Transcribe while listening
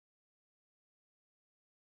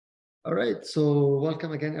All right, so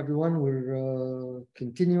welcome again, everyone. We're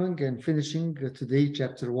continuing and finishing today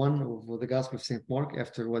chapter 1 of the Gospel of St. Mark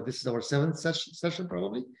after this is our seventh session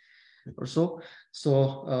probably or so. It's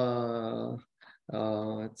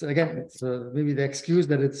maybe the excuse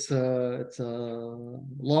that it's a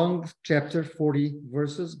long chapter, 40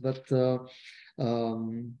 verses, but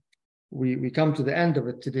we come to the end of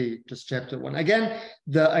it today, just chapter 1. Again,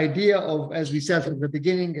 the idea of, as we said from the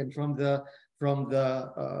beginning and from the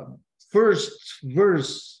first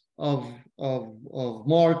verse of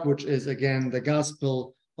Mark, which is again the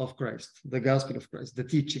gospel of Christ, the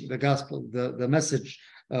teaching, the gospel, the message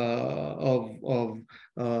of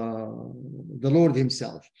the Lord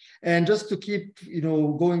Himself. And just to keep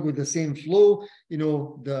going with the same flow,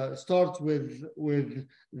 the starts with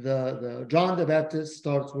the John the Baptist,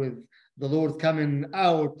 starts with the Lord coming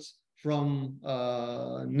out from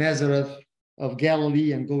Nazareth of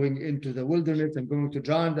Galilee and going into the wilderness and going to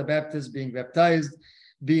John the Baptist, being baptized,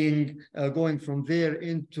 going from there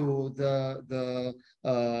into the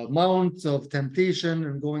Mount of Temptation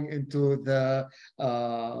and going into the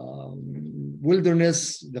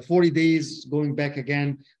wilderness, the 40 days, going back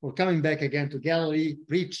again or coming back again to Galilee,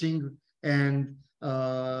 preaching and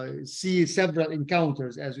see several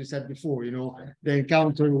encounters, as we said before. The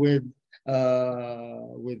encounter with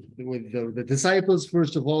the disciples,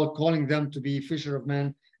 first of all, calling them to be fisher of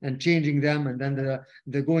men and changing them, and then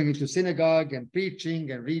the going into synagogue and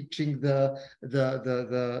preaching and reaching the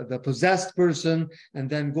possessed person, and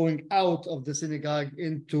then going out of the synagogue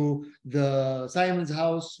into the Simon's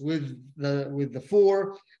house with the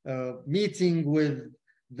four, meeting with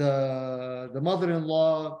the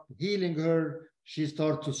mother-in-law, healing her. She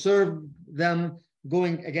started to serve them,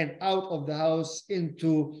 going again out of the house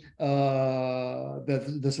into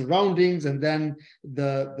the surroundings, and then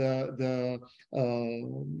the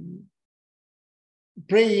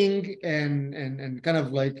praying and kind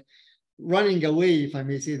of like running away, if I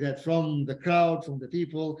may say that, from the crowd, from the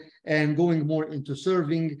people, and going more into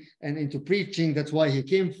serving and into preaching. That's why He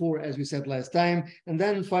came for, as we said last time. And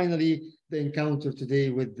then finally, the encounter today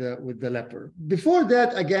with the leper. Before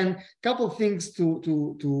that, again, a couple of things to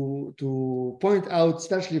point out,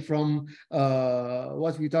 especially from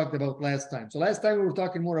what we talked about last time. So last time we were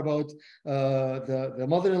talking more about the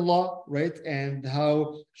mother-in-law, right, and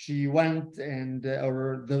how she went and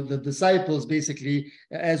or the disciples basically,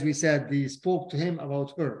 as we said, they spoke to Him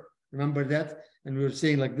about her. Remember that? And we were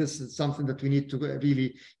saying like this is something that we need to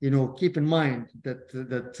really, keep in mind, that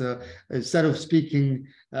instead of speaking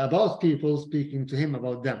about people, speaking to Him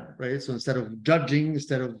about them, right? So instead of judging,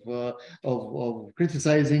 instead of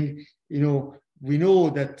criticizing, we know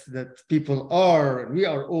that we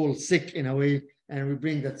are all sick in a way, and we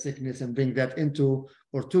bring that sickness and bring that into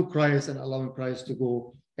or to Christ, and allowing Christ to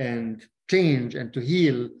go and change and to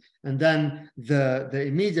heal. And then the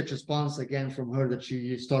immediate response again from her, that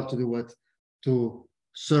she start to do what? To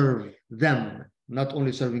serve them, not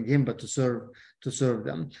only serving Him, but to serve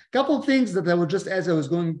them. A couple of things that I would just, as I was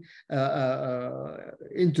going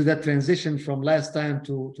into that transition from last time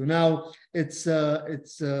to now, it's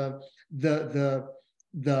the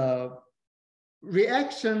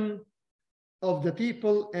reaction of the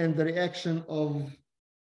people and the reaction of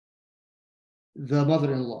the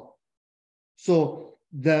mother-in-law. So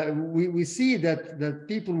we see that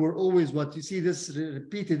people were always, what you see this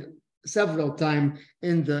repeated several times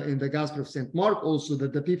in the Gospel of St. Mark also,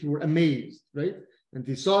 that the people were amazed, right? And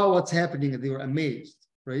they saw what's happening and they were amazed,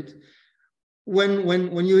 right?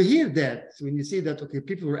 When you hear that, when you see that, okay,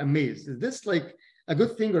 people were amazed, is this like a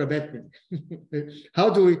good thing or a bad thing? How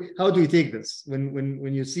do we take this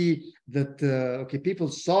when you see that okay, people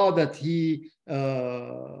saw that He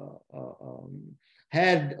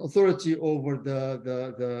had authority over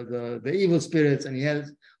the evil spirits, and He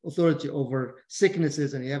has authority over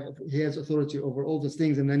sicknesses, and he has authority over all those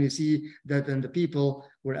things, and then you see that then the people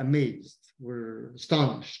were amazed, were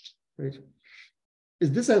astonished, right?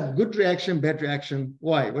 Is this a good reaction, bad reaction?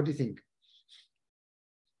 Why? What do you think?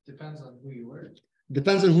 Depends on who you were.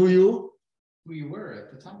 Depends on who you were at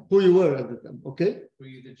the time. Who you were at the time. Okay. Were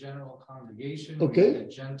you the general congregation? Okay. Were you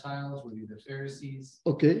the Gentiles? Were you the Pharisees?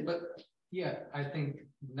 Okay. But yeah, I think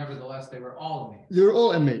nevertheless they were all amazed. They were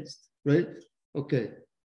all amazed, right? Okay.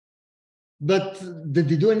 But did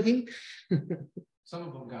they do anything? Some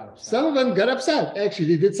of them got upset. Some of them got upset.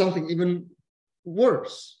 Actually, they did something even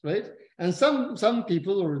worse, right? And some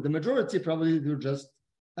people, or the majority, probably they're just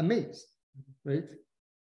amazed, right?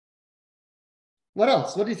 What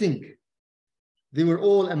else? What do you think? They were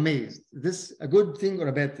all amazed. Is this a good thing or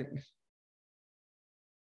a bad thing?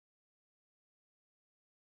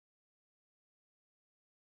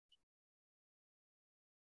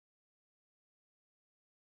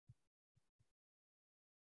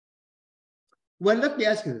 Well, let me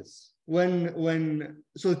ask you this.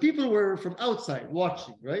 So the people were from outside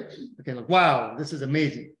watching, right? Okay, like, wow, this is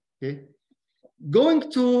amazing. Okay.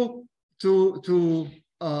 Going to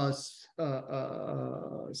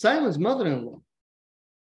Simon's mother-in-law,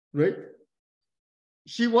 right?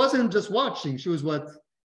 She wasn't just watching, she was what?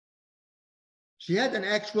 She had an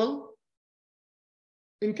actual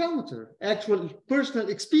encounter, actual personal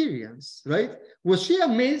experience, right? Was she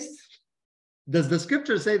amazed? Does the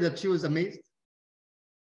scripture say that she was amazed?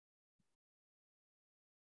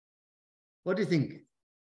 What do you think?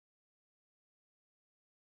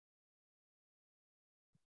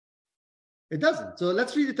 It doesn't. So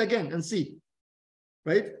let's read it again and see,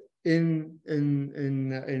 right? In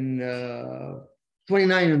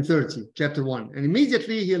 29 and 30, chapter 1. And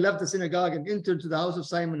immediately he left the synagogue and entered to the house of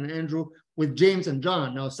Simon and Andrew with James and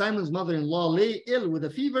John. Now Simon's mother-in-law lay ill with a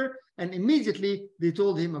fever, and immediately they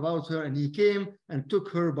told him about her, and he came and took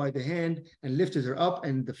her by the hand and lifted her up,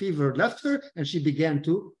 and the fever left her, and she began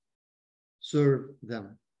to serve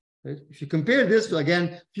them. Right? If you compare this to, again,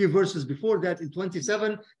 a few verses before that in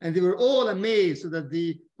 27, and they were all amazed so that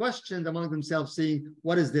they questioned among themselves, saying,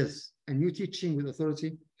 what is this? And you teaching with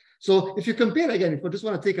authority? So if you compare, again, if I just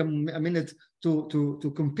want to take a minute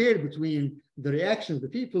to compare between the reaction of the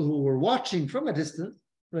people who were watching from a distance,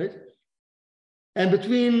 right? And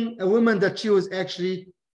between a woman that she was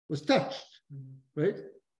touched, right?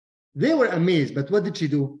 They were amazed, but what did she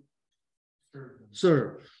do?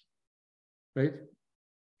 Serve, right?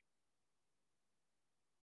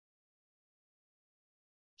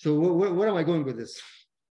 So where am I going with this?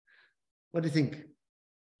 What do you think?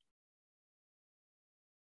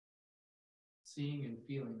 Seeing and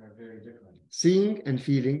feeling are very different. Seeing and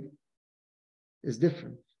feeling is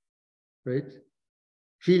different, right?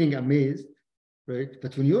 Feeling amazed, right?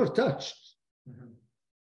 But when you're touched,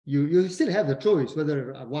 you still have the choice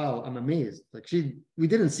whether, wow, I'm amazed. Like we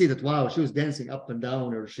didn't see that, wow, she was dancing up and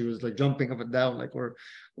down, or she was like jumping up and down, like, or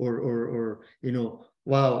you know,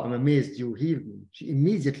 wow, I'm amazed you healed me. She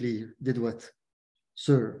immediately did what?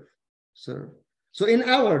 Serve. So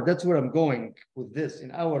that's where I'm going with this,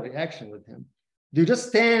 in our reaction with him. Do you just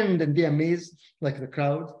stand and be amazed like the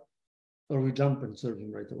crowd, or we jump and serve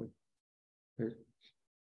him right away? Right?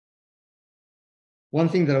 One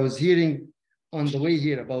thing that I was hearing on the way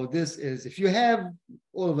here about this is, if you have,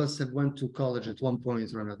 all of us have went to college at one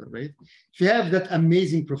point or another, right? If you have that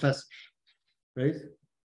amazing professor, right,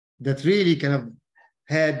 that really kind of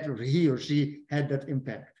had, or he or she had that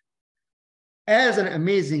impact. As an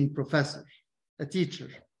amazing professor, a teacher,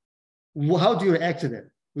 how do you react to that?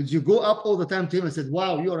 Would you go up all the time to him and say,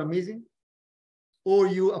 wow, you are amazing? Or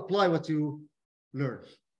you apply what you learn,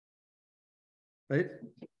 right?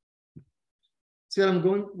 See where I'm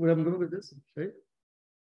going with this, right?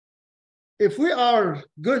 If we are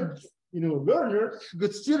good, learners,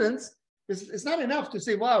 good students, it's not enough to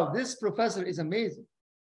say, wow, this professor is amazing.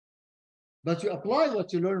 But you apply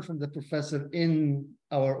what you learn from the professor in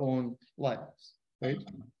our own lives, right?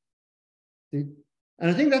 See? And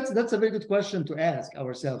I think that's a very good question to ask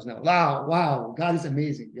ourselves now. Wow, God is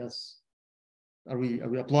amazing. Yes. Are we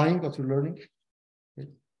applying what we're learning? Okay.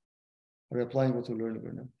 Are we applying what we're learning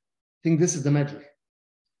right now? I think this is the measure.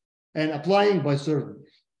 And applying by serving.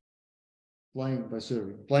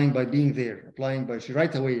 Applying by being there, applying by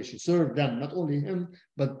right away she served them, not only him,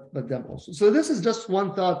 but them also. So this is just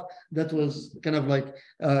one thought that was kind of like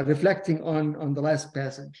reflecting on the last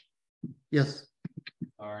passage. Yes.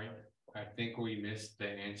 Sorry, I think we missed the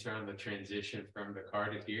answer on the transition from the car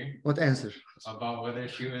to here. What answer? About whether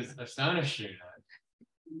she was astonished or not.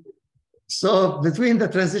 So between the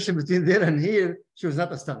transition between there and here, she was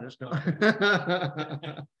not astonished. No.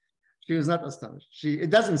 She was not astonished. It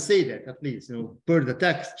doesn't say that, at least, per the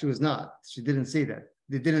text, she was not. She didn't say that.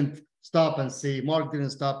 They didn't stop and say, Mark didn't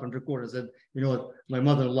stop and record and said, my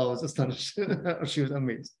mother-in-law was astonished, or she was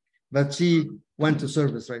amazed. But she went to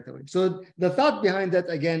service right away. So the thought behind that,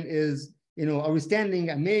 again, is, are we standing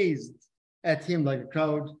amazed at him like a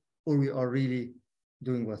crowd, or we are really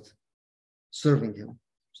doing what? Serving him.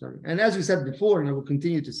 And as we said before, and I will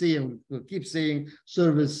continue to say, and we'll keep saying,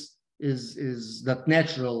 service is that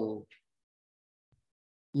natural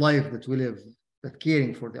life that we live, that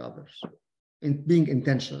caring for the others, and being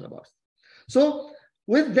intentional about it. So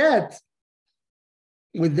with that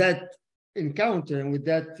encounter, and with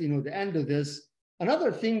that, the end of this,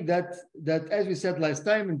 another thing that as we said last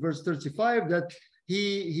time in verse 35, that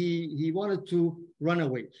he wanted to run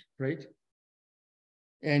away, right?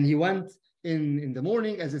 And he went in the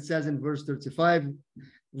morning, as it says in verse 35,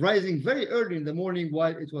 rising very early in the morning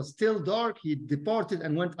while it was still dark, he departed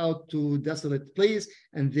and went out to a desolate place,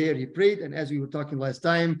 and there he prayed. And as we were talking last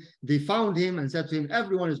time, they found him and said to him,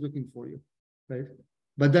 everyone is looking for you, right?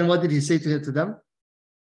 But then what did he say to them?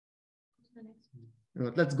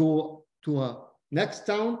 Let's go to a next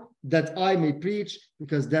town that I may preach,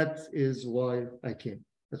 because that is why I came.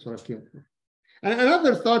 That's what I came for. And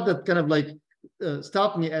another thought that kind of like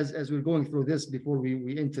stopped me as we're going through this before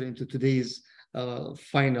we enter into today's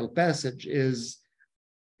final passage is,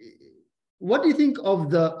 what do you think of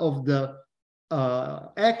the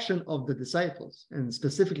action of the disciples, and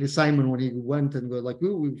specifically Simon, when he went and go like,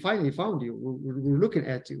 we finally found you, we're looking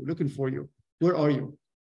at you, looking for you, where are you,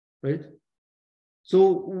 right?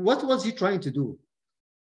 So what was he trying to do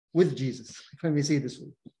with Jesus, if I may say this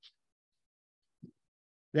way?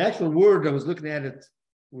 The actual word I was looking at it,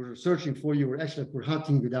 we're searching for you, we're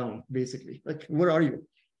hunting you down, basically. Like, where are you,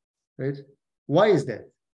 right? Why is that?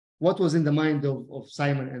 What was in the mind of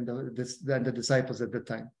Simon and the disciples at that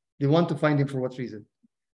time? They want to find him for what reason?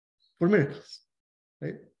 For miracles,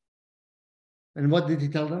 right? And what did he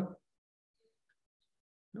tell them?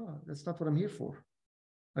 No, that's not what I'm here for.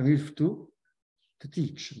 I'm here to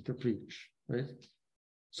teach and to preach, right?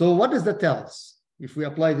 So what does that tell us if we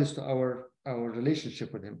apply this to our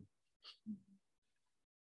relationship with him?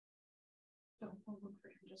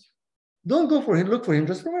 Don't go for him, look for him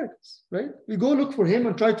just for miracles, right? We go look for him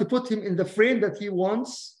and try to put him in the frame that he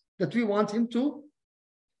wants, that we want him to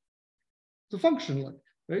function like,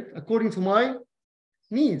 right? According to my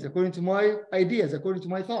needs, according to my ideas, according to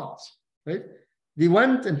my thoughts, right? They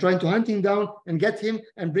went and trying to hunt him down and get him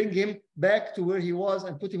and bring him back to where he was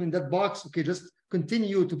and put him in that box. Okay, just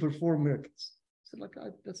continue to perform miracles. So like,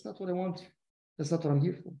 that's not what I want. That's not what I'm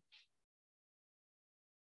here for,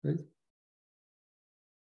 right?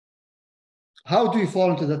 How do we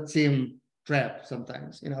fall into that same trap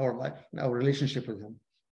sometimes in our life, in our relationship with him?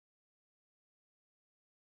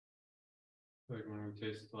 Like when we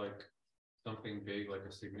taste like something big, like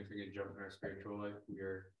a significant jump in our spiritual life, we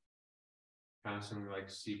are constantly like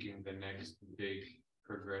seeking the next big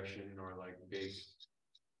progression or like big,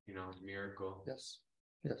 miracle. Yes.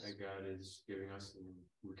 That God is giving us, and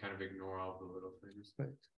we kind of ignore all the little things. Right.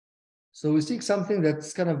 So we seek something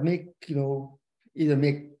that's kind of either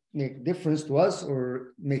make difference to us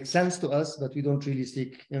or make sense to us, but we don't really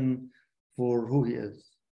seek him for who he is,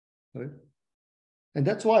 right? And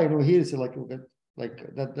that's why here is like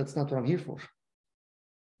that's not what I'm here for.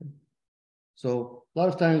 So a lot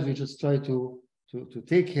of times we just try to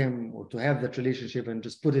take him or to have that relationship and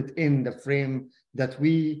just put it in the frame that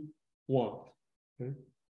we want, right?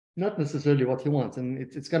 Not necessarily what he wants. And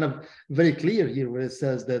it's kind of very clear here where it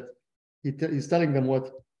says that he's telling them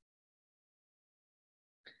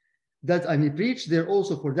that I may preach there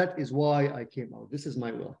also, for that is why I came out. This is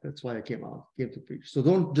my will. That's why I came to preach. So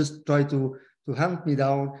don't just try to hunt me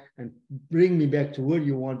down and bring me back to where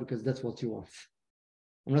you want, because that's what you want.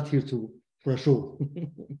 I'm not here for a show,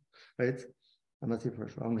 right? I'm not here for a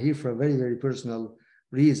show. I'm here for a very, very personal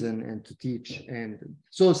reason, and to teach. And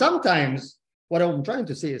so sometimes what I'm trying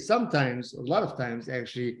to say is sometimes, a lot of times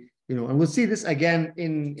actually, and we'll see this again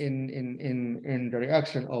in the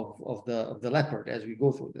reaction of the leopard as we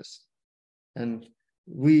go through this. And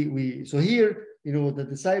so here, the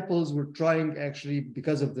disciples were trying, actually,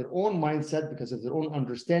 because of their own mindset, because of their own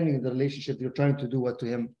understanding of the relationship, they're trying to do what to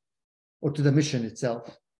him, or to the mission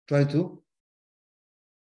itself, trying to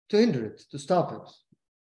hinder it, to stop it,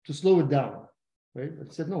 to slow it down, right? But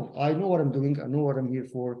he said, no, I know what I'm doing, I know what I'm here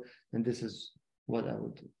for, and this is what I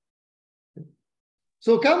would do.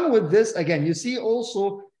 So come with this again. You see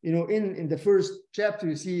also, in the first chapter,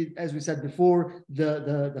 you see, as we said before,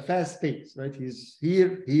 the fast pace, right? He's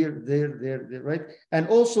here, there, right? And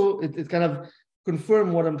also it kind of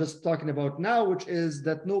confirm what I'm just talking about now, which is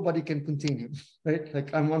that nobody can contain him, right?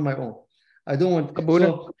 Like, I'm on my own. I don't want.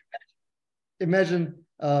 So imagine,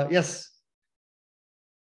 yes.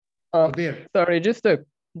 Sorry, just a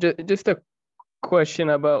question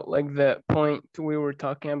about like the point we were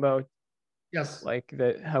talking about. Yes. Like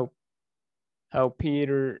how St.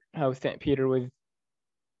 Peter was,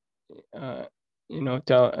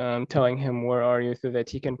 telling him, where are you, so that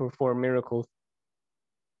he can perform miracles.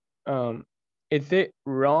 Is it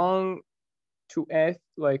wrong to ask,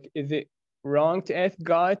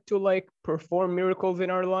 God to like perform miracles in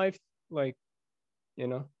our lives? Like,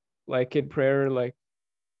 like in prayer, like.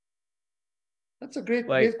 That's a great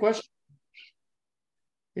question.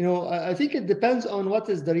 I think it depends on what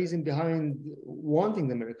is the reason behind wanting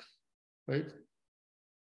the miracle, right?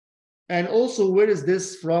 And also, where is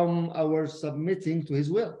this from our submitting to his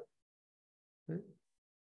will, right?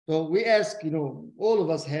 So we ask, all of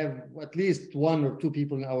us have at least one or two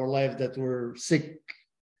people in our life that were sick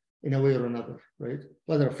in a way or another, right?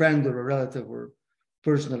 Whether a friend or a relative or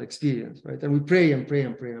personal experience, right? And we pray and pray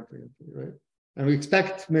and pray and pray and pray, right? And we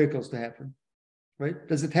expect miracles to happen, right?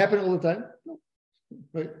 Does it happen all the time? No,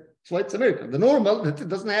 right? So it's a miracle. The normal, that it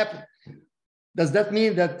doesn't happen. Does that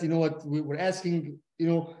mean that, what we were asking,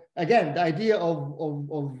 again, the idea of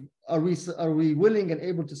are we willing and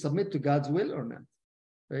able to submit to God's will or not,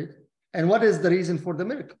 right? And what is the reason for the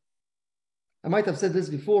miracle? I might have said this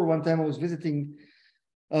before. One time I was visiting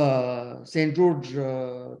St. George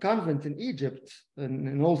convent in Egypt,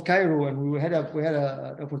 in Old Cairo, and we had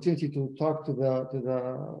an opportunity to talk to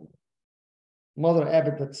the mother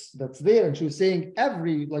abbot that's there, and she was saying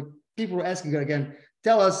people were asking her again,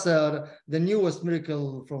 tell us the newest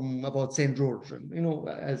miracle from about St. George, and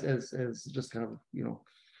as just kind of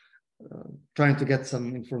trying to get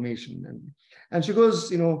some information, and she goes,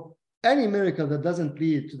 any miracle that doesn't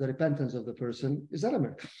lead to the repentance of the person is not a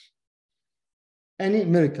miracle. Any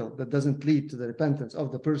miracle that doesn't lead to the repentance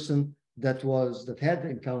of the person that had the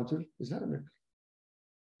encounter is not a miracle,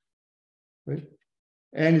 right?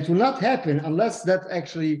 And it will not happen unless that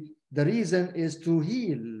actually the reason is to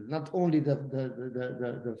heal not only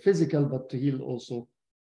the physical, but to heal also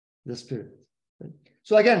the spirit. Right?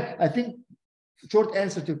 So again, I think short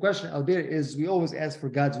answer to your question, Albert, is we always ask for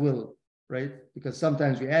God's will, right? Because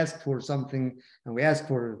sometimes we ask for something and we ask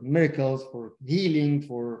for miracles, for healing,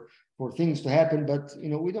 for things to happen, but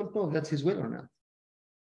we don't know if that's his will or not.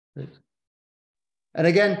 Right? And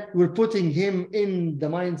again, we're putting him in the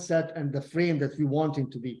mindset and the frame that we want him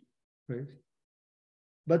to be, right?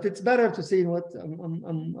 But it's better to say,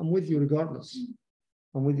 I'm with you regardless.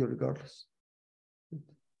 I'm with you regardless. If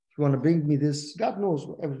you want to bring me this, God knows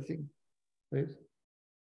everything, right?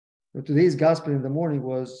 But today's gospel in the morning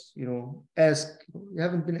was, ask. You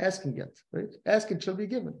haven't been asking yet, right? Ask, it shall be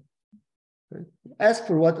given. Right? Ask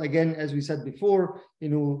for what, again, as we said before,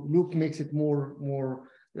 Luke makes it more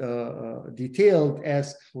detailed.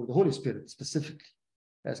 Ask for the Holy Spirit specifically.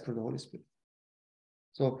 Ask for the Holy Spirit.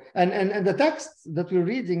 So, and the texts that we're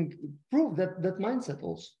reading prove that mindset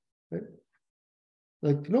also, right?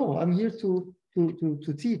 Like, no, I'm here to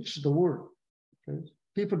teach the word. Right?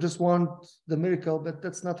 People just want the miracle, but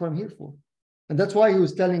that's not what I'm here for. And that's why he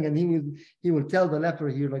was telling, and he will tell the leper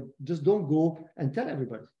here, like, just don't go and tell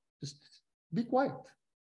everybody. Just be quiet.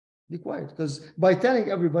 Be quiet. Because by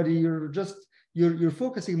telling everybody, you're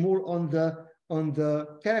focusing more on the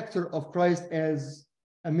character of Christ as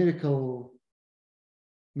a miracle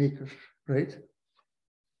maker, right?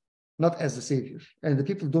 Not as the Savior. And the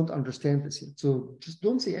people don't understand this yet. So just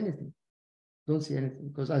don't say anything. Don't say anything,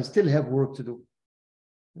 because I still have work to do.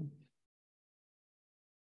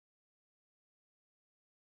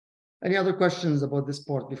 Any other questions about this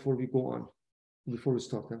part before we go on? Before we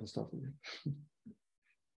start, I will start again.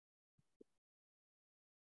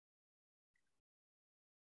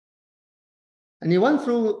 And he went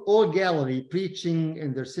through all Galilee, preaching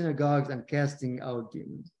in their synagogues and casting out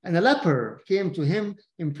demons. And a leper came to him,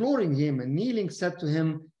 imploring him, and kneeling said to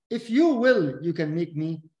him, if you will, you can make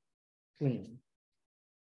me clean.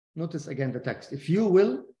 Notice again the text. If you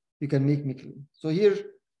will, you can make me clean. So here,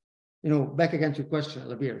 back again to your question,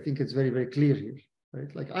 Albert, I think it's very, very clear here,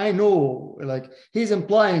 right? Like, I know, like, he's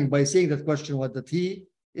implying by saying that question that he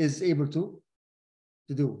is able to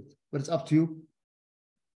do, but it's up to you,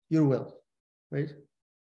 your will. Right?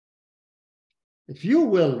 If you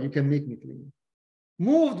will, you can make me clean.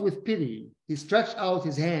 Moved with pity, he stretched out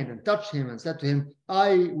his hand and touched him and said to him,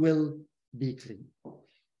 I will be clean.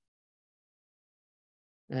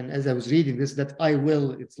 And as I was reading this, that I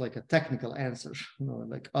will, it's like a technical answer.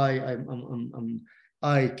 Like I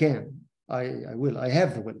can, I will, I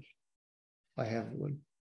have the will. I have the will.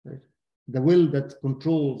 Right? The will that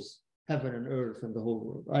controls heaven and earth and the whole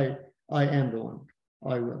world. I am the one.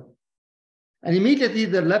 I will. And immediately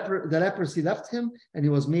the leprosy left him, and he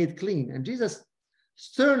was made clean. And Jesus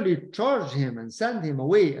sternly charged him and sent him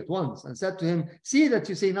away at once, and said to him, see that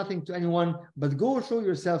you say nothing to anyone, but go show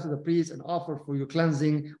yourself to the priest and offer for your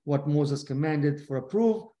cleansing what Moses commanded for a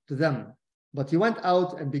proof to them. But he went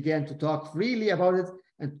out and began to talk freely about it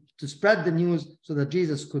and to spread the news, so that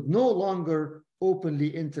Jesus could no longer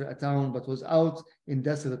openly enter a town, but was out in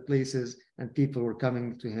desolate places, and people were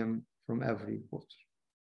coming to him from every quarter.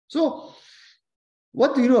 So,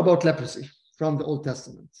 what do you know about leprosy from the Old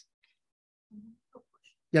Testament?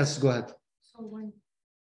 Yes, go ahead. So when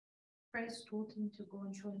Christ told him to go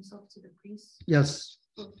and show himself to the priest. Yes.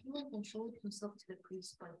 So he went and showed himself to the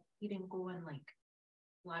priest, but he didn't go and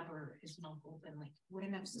blabber his mouth open.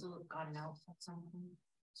 Wouldn't have still gotten out at some point?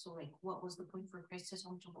 So like, what was the point for Christ to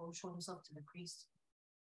tell him to go and show himself to the priest?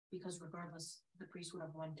 Because regardless, the priest would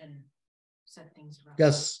have went and said things around.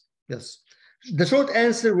 Yes, yes. The short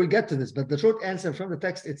answer, we'll get to this, but the short answer from the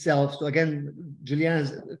text itself. So again,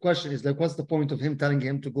 Juliana's question is like, what's the point of him telling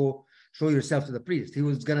him to go show yourself to the priest? He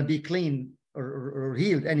was going to be clean or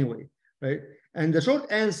healed anyway, right? And the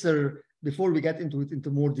short answer, before we get into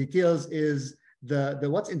more details, is the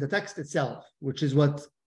what's in the text itself, which is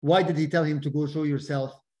why did he tell him to go show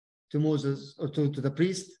yourself to Moses or to the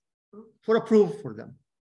priest? For a proof for them.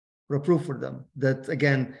 For a proof for them. That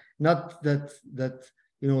again, not that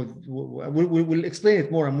you know, we'll explain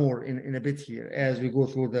it more and more in a bit here as we go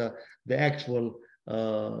through the actual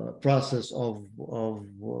process of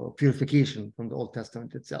purification from the Old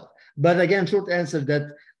Testament itself. But again, short answer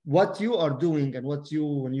that what you are doing and when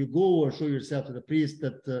you go or show yourself to the priest,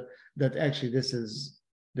 that actually this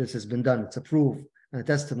has been done. It's a proof and a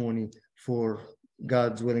testimony for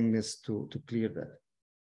God's willingness to clear that.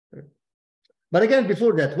 But again,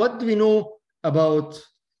 before that, what do we know about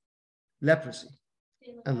leprosy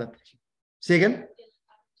and leprosy? Say again?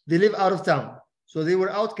 They live out of town. So they were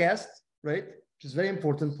outcast, right? Which is a very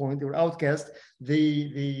important point. They were outcast.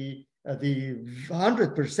 The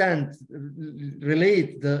 100%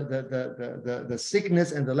 relate the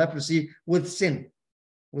sickness and the leprosy with sin,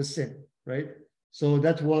 right? So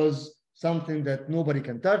that was something that nobody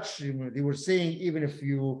can touch. You know, they were saying even if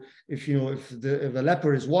the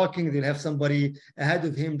leper is walking, they'll have somebody ahead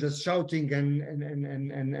of him just shouting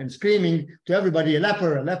and screaming to everybody, a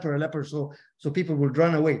leper, a leper, a leper. So people will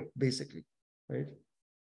run away, basically, right?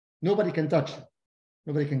 Nobody can touch him.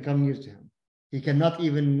 Nobody can come near to him. He cannot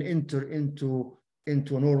even enter into a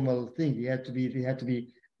normal thing. He had to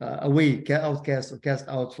be away, outcast or cast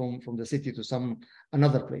out from the city to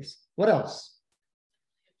another place. What else?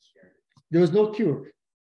 There was no cure,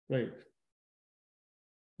 right?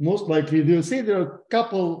 Most likely, they'll say there are a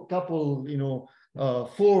couple,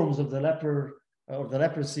 forms of the leper or the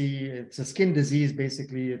leprosy. It's a skin disease,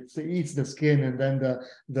 basically. It eats the skin, and then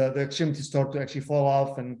the extremities start to actually fall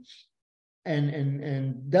off, and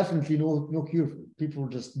definitely no cure. People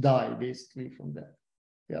just die basically from that.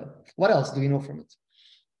 Yeah. What else do we know from it?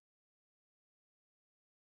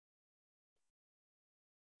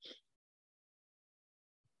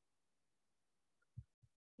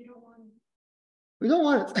 We don't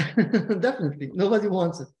want it. Definitely, nobody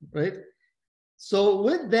wants it, right? So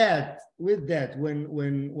with that,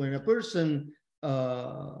 when a person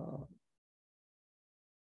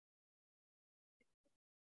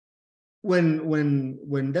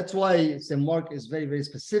when that's why St. Mark is very, very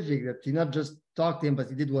specific, that he not just talked to him, but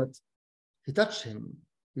he did what? He touched him.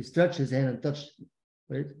 He stretched his hand and touched him,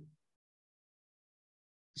 right?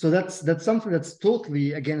 So that's something that's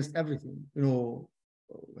totally against everything,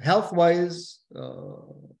 health-wise,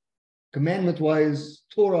 commandment-wise,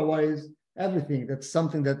 Torah-wise, everything. That's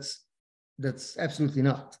something that's absolutely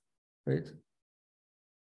not, right?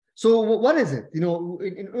 So what is it? In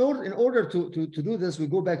order to do this, we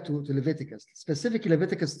go back to Leviticus, specifically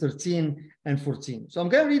Leviticus 13 and 14. So I'm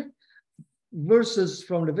going to read verses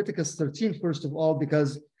from Leviticus 13 first of all,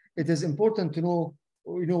 because it is important to know,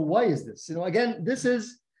 why is this? Again, this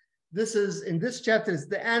is in this chapter. It's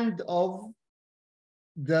the end of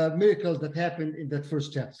the miracles that happened in that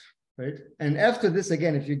first chapter, right? And after this,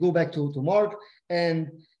 again, if you go back to Mark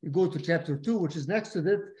and you go to chapter 2, which is next to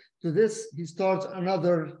this, he starts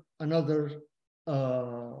another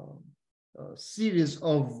series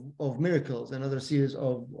of miracles, another series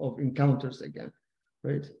of encounters again,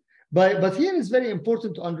 right? But here it's very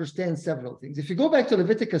important to understand several things. If you go back to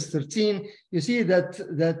Leviticus 13, you see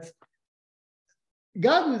that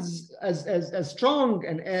God is as strong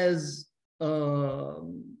and as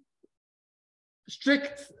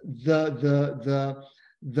strict the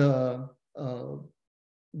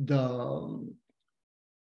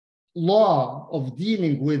law of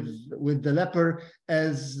dealing with the leper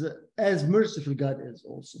as merciful God is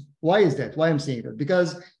also. Why is that? Why I'm saying that?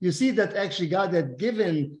 Because you see that actually God had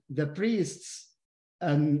given the priests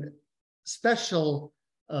special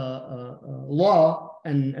law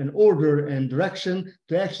and order and direction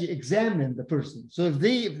to actually examine the person. So if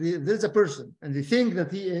there's a person and they think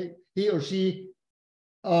that he or she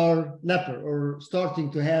are leper or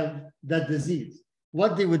starting to have that disease,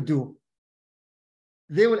 what they would do?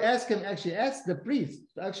 They will ask the priest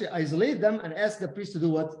to actually isolate them and ask the priest to do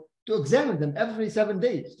what? To examine them every 7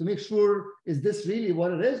 days to make sure, is this really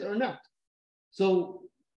what it is or not? So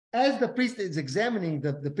as the priest is examining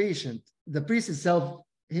the patient, the priest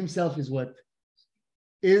himself is what?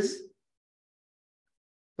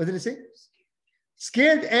 What did he say?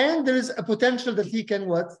 Scared, and there is a potential that he can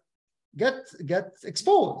what? get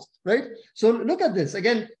exposed, right? So look at this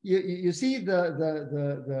again. You see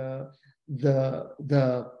the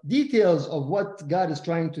details of what God is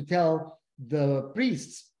trying to tell the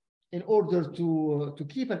priests in order to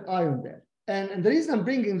keep an eye on that. And the reason I'm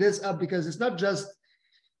bringing this up because it's not just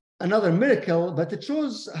another miracle, but it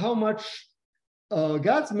shows how much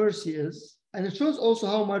God's mercy is, and it shows also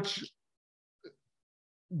how much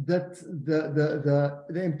that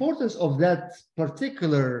the importance of that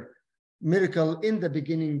particular miracle in the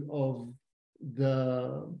beginning of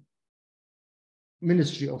the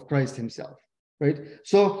ministry of Christ himself, right?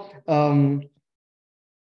 So I'm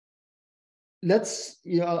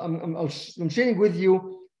sharing with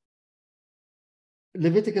you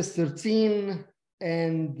Leviticus 13,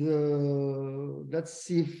 and let's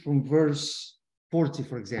see from verse 40,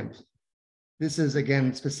 for example. This is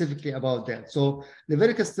again specifically about that. So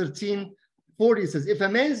Leviticus 13:40 says, if a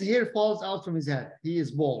man's hair falls out from his head, he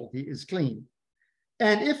is bald, he is clean.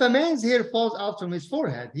 And if a man's hair falls out from his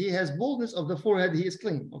forehead, he has baldness of the forehead, he is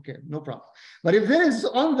clean. Okay, no problem. But if there is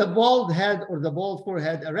on the bald head or the bald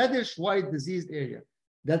forehead a reddish white diseased area,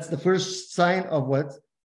 that's the first sign of what?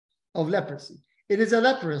 Of leprosy. It is a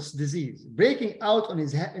leprous disease breaking out on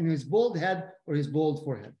his head, in his bald head or his bald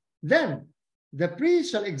forehead. Then the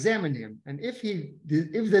priest shall examine him, and if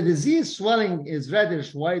the disease swelling is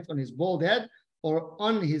reddish white on his bald head or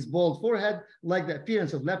on his bald forehead, like the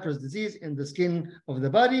appearance of leprous disease in the skin of the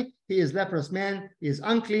body, he is leprous man, he is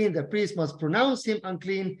unclean. The priest must pronounce him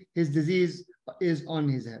unclean. His disease is on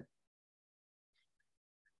his head.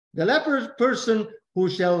 The leprous person who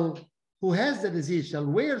has the disease shall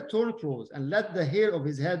wear torn clothes and let the hair of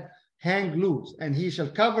his head hang loose, and he shall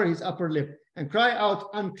cover his upper lip and cry out,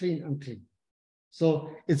 unclean, unclean. So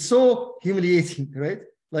it's so humiliating, right?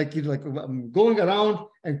 Like going around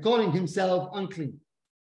and calling himself unclean.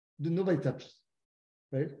 Nobody touches,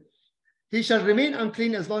 right? He shall remain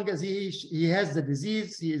unclean as long as he has the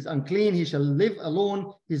disease. He is unclean. He shall live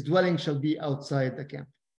alone. His dwelling shall be outside the camp.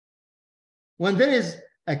 When there is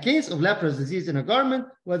a case of leprous disease in a garment,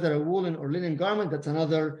 whether a woolen or linen garment, that's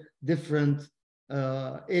another different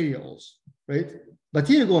area also, right? But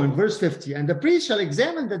here you go in verse 50, and the priest shall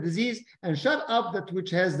examine the disease and shut up that which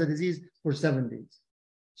has the disease for 7 days.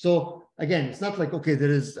 So again, it's not like, okay,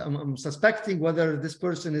 I'm suspecting whether this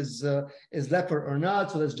person is leper or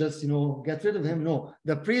not, so let's just, get rid of him. No,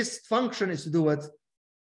 the priest's function is to do what?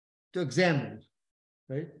 To examine,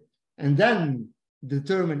 right? And then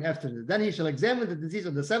determine after that. Then he shall examine the disease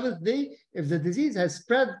on the 7th day. If the disease has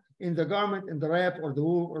spread in the garment, in the wrap, or the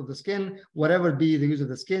wool, or the skin, whatever be the use of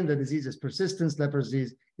the skin, the disease is persistent, leper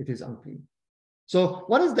disease, it is unclean. So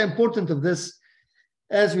what is the importance of this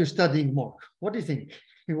as we're studying more? What do you think?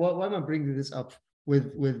 Why am I bringing this up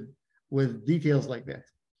with details like that?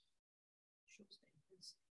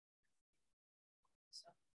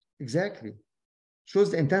 Exactly.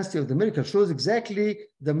 Shows the intensity of the miracle, shows exactly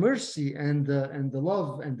the mercy and the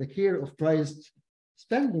love and the care of Christ,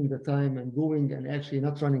 spending the time and going and actually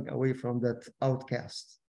not running away from that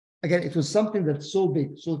outcast. Again, it was something that's so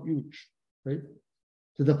big, so huge, right?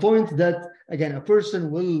 To the point that, again, a person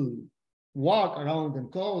will walk around and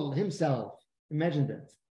call himself, imagine that,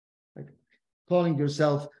 like calling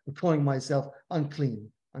yourself or calling myself unclean,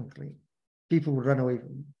 unclean. People will run away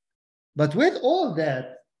from you. But with all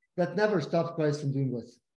that, that never stopped Christ from doing what?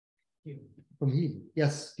 From healing.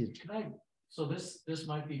 Yes, Peter. So this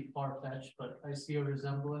might be far-fetched, but I see a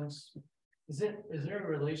resemblance. Is there a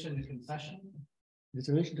relation to confession? There's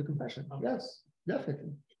a relation to confession. Okay. Yes,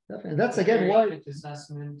 definitely. Definitely. That's again why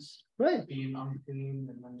assessments, right. Being unclean,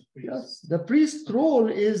 and then the priest. Yes, the priest's role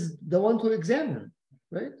is the one to examine,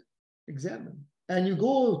 right? Examine. And you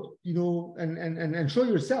go, and show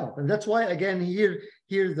yourself. And that's why again here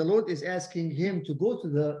the Lord is asking him to go to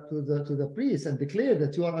the priest and declare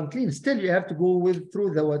that you are unclean. Still, you have to go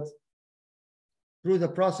through the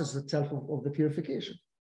process itself of the purification.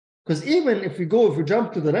 Because even if we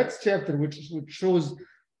jump to the next chapter, which shows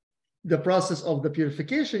the process of the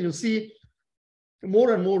purification, you'll see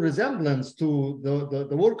more and more resemblance to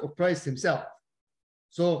the work of Christ himself.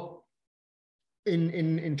 So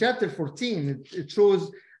in chapter 14, it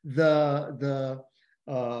shows the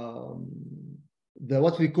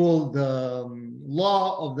what we call the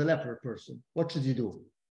law of the leper person. What should you do?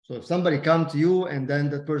 So if somebody come to you and then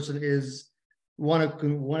that person want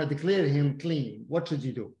to declare him clean, what should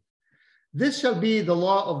you do? This shall be the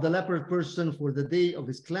law of the leper person for the day of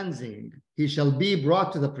his cleansing. He shall be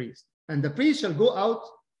brought to the priest, and the priest shall go out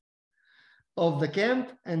of the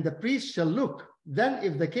camp, and the priest shall look. Then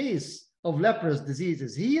if the case of leprous disease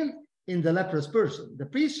is healed in the leprous person, the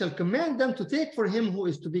priest shall command them to take for him who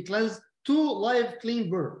is to be cleansed 2 live clean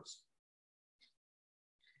birds,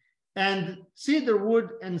 and cedar wood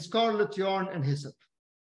and scarlet yarn and hyssop.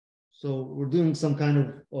 So we're doing some kind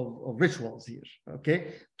of rituals here,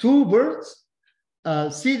 okay? 2 birds,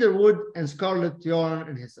 cedar wood and scarlet yarn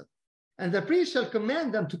and hyssop. And the priest shall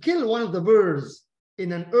command them to kill one of the birds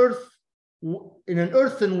in an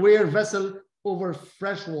earthenware vessel over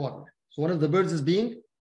fresh water. So one of the birds is being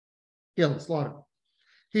killed, slaughtered.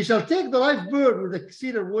 He shall take the live bird with the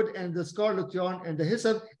cedar wood and the scarlet yarn and the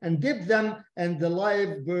hyssop and dip them and the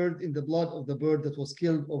live bird in the blood of the bird that was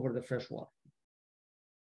killed over the fresh water.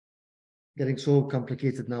 Getting so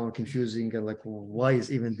complicated now and confusing, and like, why is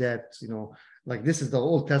even that, you know, like this is the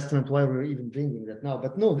Old Testament, why we're even bringing that now?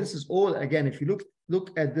 But no, this is all, again, if you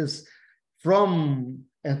look at this from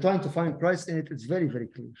and trying to find Christ in it, it's very, very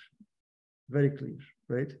clear,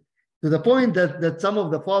 right? To the point that some of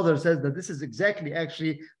the fathers says that this is exactly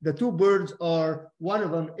actually the 2 birds are, one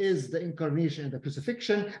of them is the incarnation and the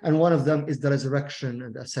crucifixion, and one of them is the resurrection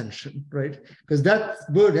and the ascension, right? Because that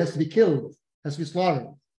bird has to be killed, has to be slaughtered,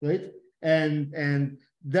 right? And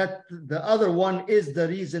that the other one is the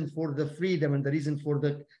reason for the freedom and the reason for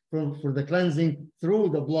the cleansing through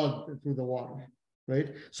the blood, through the water,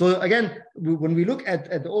 right? So again, when we look at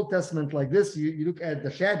the Old Testament like this, you look at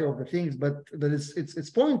the shadow of the things, but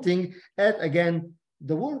it's pointing at, again,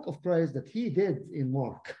 the work of Christ that he did in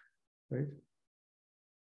Mark, right?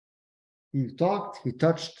 He talked, he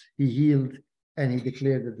touched, he healed, and he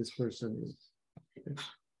declared that this person is.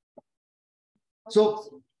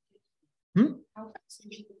 So. How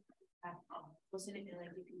wasn't it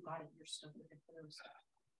like if you got it, you're still with it for those?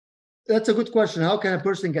 That's a good question. How can a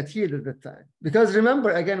person get healed at that time? Because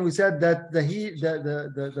remember, again, we said that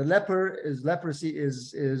the leprosy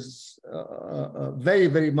is very,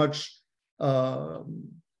 very much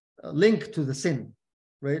linked to the sin,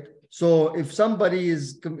 right? So if somebody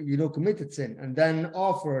is, committed sin and then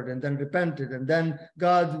offered and then repented and then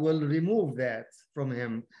God will remove that from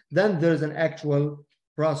him, then there's an actual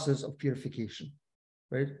process of purification,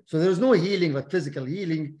 right? So there's no healing, like physical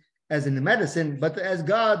healing as in the medicine, but as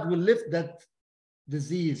God will lift that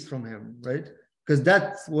disease from him, right? Because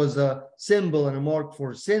that was a symbol and a mark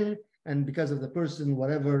for sin, and because of the person,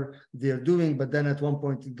 whatever they're doing, but then at one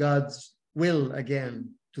point, God's will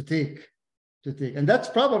again to take. And that's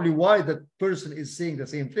probably why that person is saying the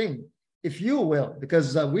same thing, if you will,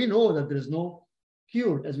 because we know that there's no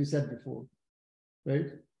cure, as we said before,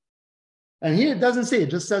 right? And here it doesn't say, it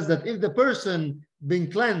just says that if the person being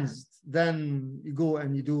cleansed, then you go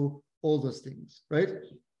and you do all those things, right?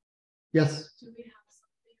 Yes? Do we have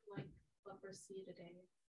something like leprosy today?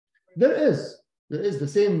 There is the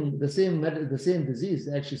same disease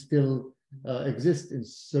actually still exists in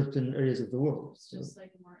certain areas of the world. So Just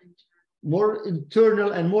like more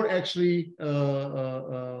internal and more actually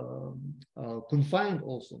confined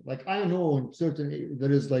also. Like I know in certain,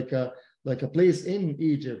 there is like a place in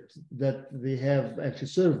Egypt that they have actually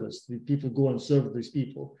service. The people go and serve these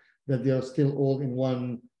people, that they are still all in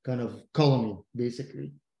one kind of colony,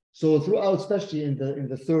 basically. So throughout, especially in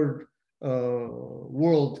the third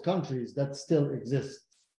world countries, that still exists.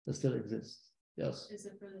 Yes. Is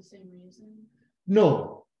it for the same reason?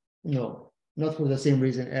 No, not for the same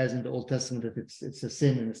reason as in the Old Testament, that it's a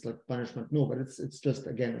sin and it's like punishment. No, but it's just,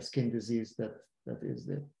 again, a skin disease that is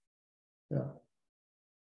there. Yeah.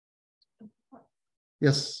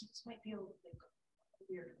 Yes. This might be like a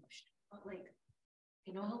weird question, but like,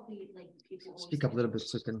 you know how we like people Speak up a little bit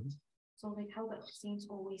so you can. So like how the saints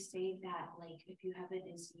always say that like if you have a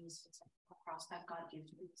disease, it's like a cross that God gives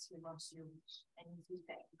you, He loves you, and He sees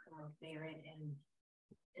that you can bear it, and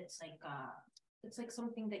it's like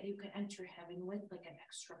something that you can enter heaven with, like an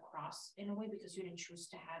extra cross in a way, because you didn't choose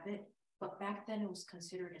to have it. But back then it was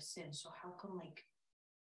considered a sin. So how come like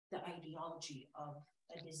the ideology of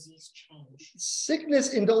a disease changed?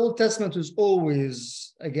 Sickness in the Old Testament was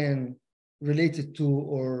always, again, related to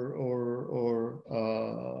or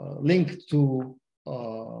linked to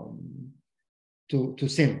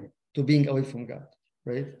sin, to being away from God,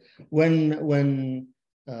 right? When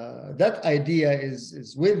that idea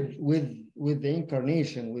is with the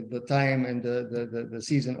incarnation, with the time and the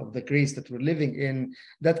season of the grace that we're living in,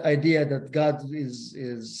 that idea that God is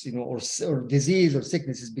or disease or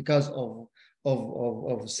sickness is because of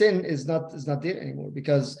sin is not there anymore,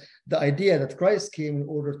 because the idea that Christ came in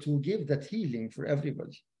order to give that healing for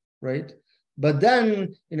everybody, right? But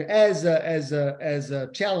then, as a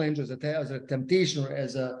challenge, as a temptation, or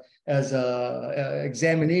as a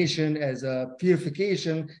examination, as a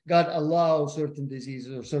purification, God allows certain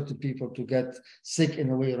diseases or certain people to get sick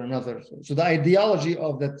in a way or another. So the ideology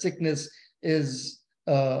of that sickness is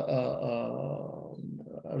a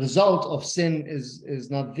result of sin is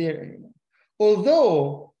not there anymore.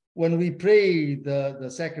 Although when we pray the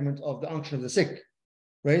sacrament of the unction of the sick,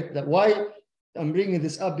 right? That why I'm bringing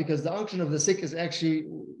this up, because the unction of the sick is actually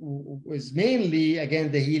is mainly,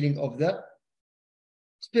 again, the healing of the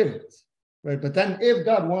spirit, right? But then if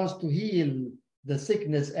God wants to heal the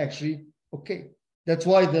sickness, actually, okay. That's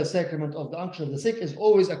why the sacrament of the unction of the sick is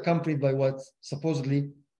always accompanied by what?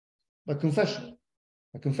 Supposedly, by confession.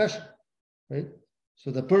 A confession, right?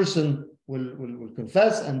 So the person will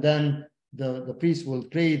confess, and then the priest will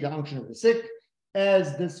pray the unction of the sick,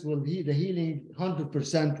 as this will be the healing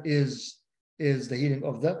 100% is the healing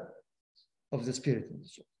of the spirit,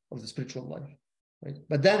 of the spiritual life, right?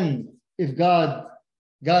 But then if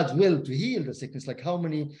God's will to heal the sickness, like how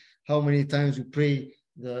many times we pray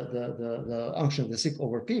the unction of the sick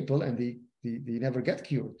over people and they never get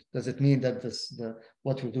cured? Does it mean that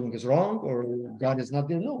what we're doing is wrong, or God is not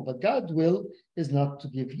there? No, but God's will is not to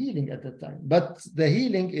give healing at that time, but the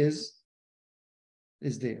healing is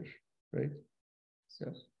there, right?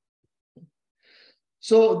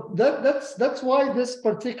 So that's why this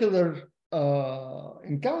particular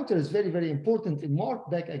encounter is very, very important in Mark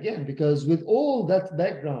back again, because with all that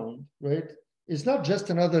background, right, it's not just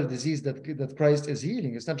another disease that Christ is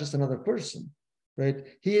healing. It's not just another person, right?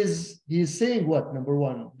 He is saying what? Number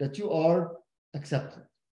one, that you are accepted,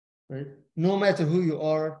 right? No matter who you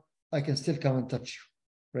are, I can still come and touch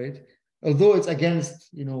you, right? Although it's against,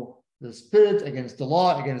 the spirit, against the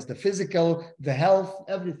law, against the physical, the health,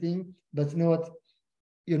 everything, but you know what?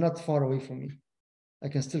 You're not far away from me. I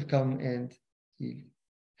can still come and heal.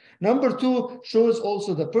 Number two, shows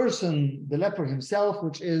also the person, the leper himself,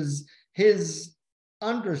 which is his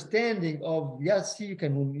understanding of, yes, you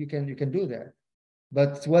can do that,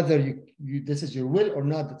 but whether you this is your will or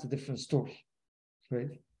not, it's a different story,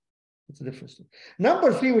 right? It's a different story.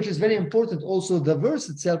 Number three, which is very important, also the verse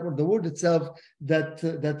itself, or the word itself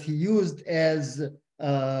that he used as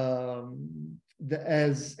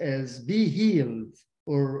be healed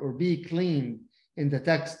or be clean in the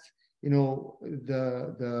text.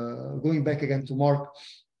 The going back again to Mark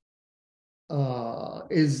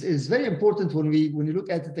is very important when you look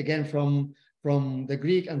at it again from the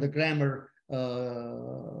Greek and the grammar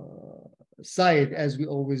side, as we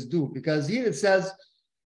always do, because here it says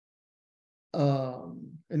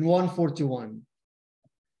in 141,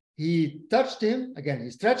 he touched him again. He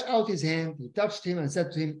stretched out his hand, he touched him and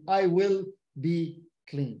said to him, I will be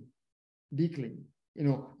clean. Be clean.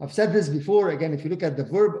 I've said this before. Again, if you look at the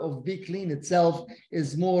verb of be clean itself,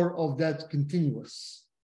 is more of that continuous.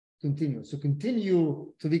 So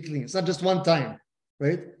continue to be clean. It's not just one time,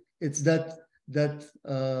 right? It's that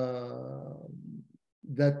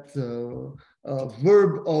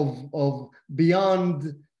verb of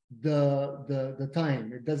beyond the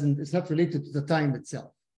time. It's not related to the time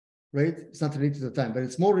itself, right? It's not related to the time, but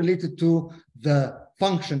it's more related to the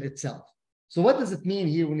function itself. So what does it mean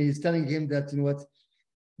here when he's telling him that,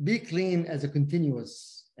 be clean as a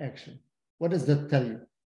continuous action? What does that tell you?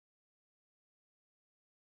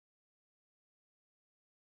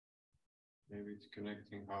 Maybe it's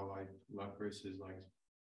connecting how leprosy is like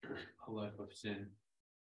a life of sin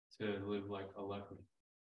to live like a leper.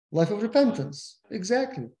 Life of repentance.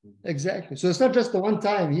 Exactly. So it's not just the one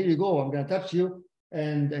time, here you go, I'm going to touch you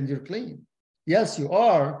and you're clean. Yes, you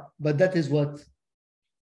are, but that is what,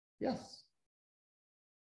 yes.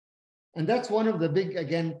 And that's one of the big,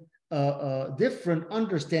 again, different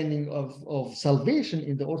understanding of salvation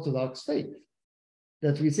in the Orthodox faith.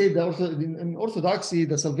 That we say in Orthodoxy,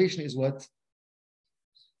 the salvation is what?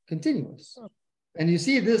 Continuous. And you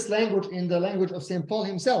see this language in the language of St. Paul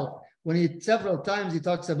himself, when several times he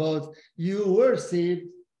talks about you were saved,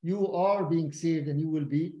 you are being saved, and you will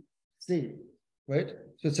be saved, right?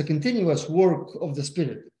 So it's a continuous work of the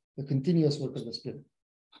Spirit, the continuous work of the Spirit,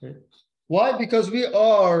 right? Why? Because we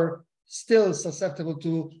are still susceptible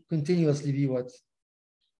to continuously be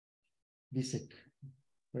sick,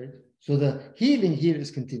 right? So the healing here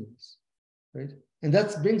is continuous, right? And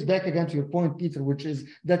that brings back again to your point, Peter, which is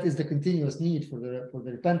that is the continuous need for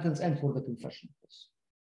the repentance and for the confession,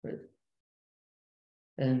 right?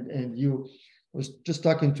 And you was just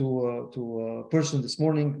talking to a person this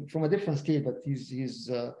morning from a different state, but he's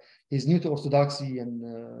new to Orthodoxy, and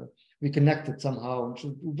we connected somehow.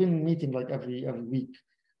 We've been meeting like every week.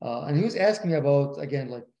 And he was asking me about, again,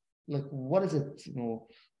 like what is it,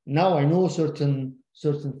 now I know certain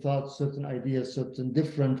thoughts, certain ideas, certain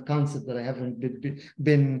different concepts that I haven't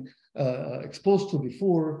been exposed to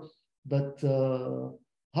before, but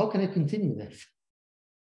how can I continue that?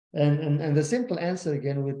 And the simple answer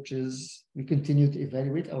again, which is we continue to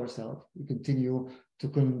evaluate ourselves, we continue to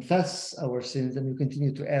confess our sins, and we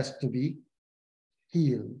continue to ask to be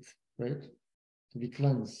healed, right? to be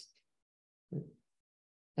cleansed.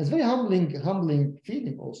 It's very humbling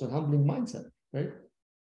feeling, also humbling mindset, right?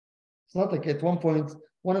 It's not like at one point,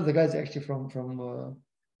 one of the guys actually from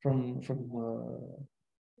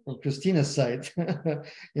Christina's side,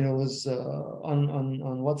 was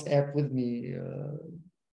on WhatsApp with me,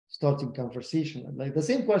 starting conversation, like the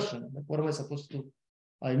same question, like, what am I supposed to do?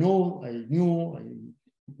 I knew,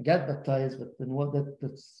 I got baptized, but then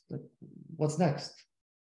what's next?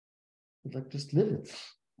 It's like, just live it,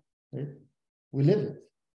 right? We live it.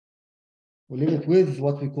 We live it with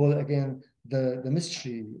what we call, again, the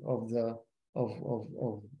mystery of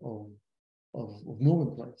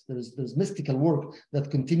knowing Christ. There's mystical work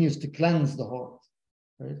that continues to cleanse the heart,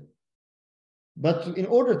 right? But in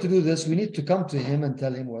order to do this, we need to come to him and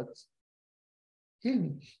tell him what? Heal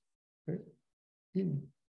me, right? Heal me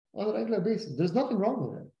on a regular basis. There's nothing wrong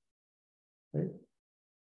with that, right?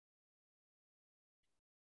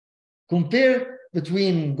 Compare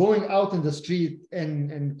between going out in the street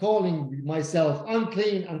and calling myself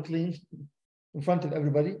unclean in front of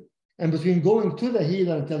everybody, and between going to the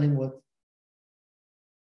healer and telling him what?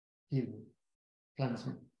 Heal me, cleanse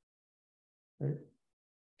me, right?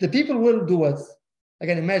 The people will do what?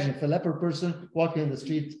 Again, imagine if a leper person walking on the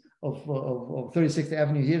street of 36th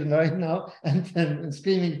Avenue here right now and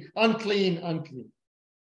screaming, unclean, unclean.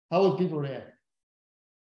 How will people react?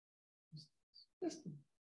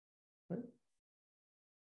 Right?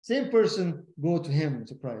 Same person go to him,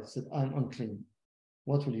 to Christ, said, I'm unclean.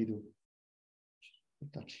 What will he do? He'll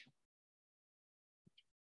touch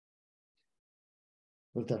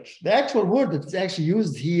you. Will touch. The actual word that's actually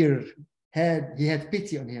used here, he had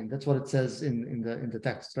pity on him. That's what it says in the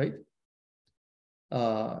text, right?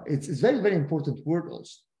 It's very, very important word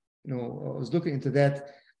also. I was looking into that,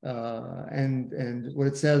 and what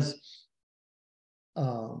it says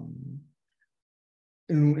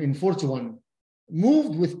in 41,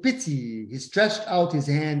 moved with pity, he stretched out his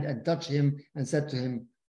hand and touched him and said to him,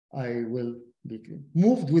 I will be clean.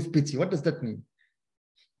 Moved with pity. What does that mean?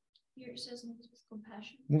 Here it says moved with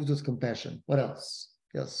compassion. Moved with compassion. What else?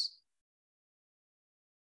 Yes.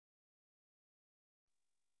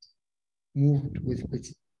 Moved with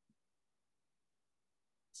pity.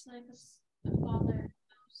 It's like a father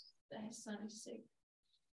knows that his son is sick,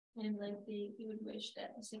 and like he would wish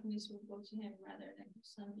that the sickness would go to him rather than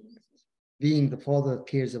his son being sick. Being the father that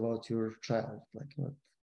cares about your child, like what?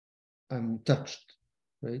 I'm touched,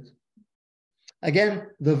 right? Again,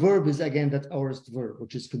 the verb is that aorist verb,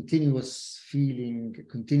 which is continuous feeling,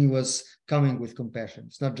 continuous coming with compassion.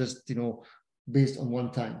 It's not just based on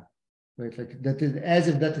one time. Right, like that is as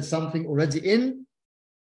if that is something already in,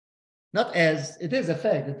 not as, it is a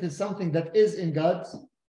fact, it is something that is in God's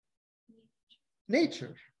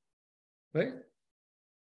nature, right?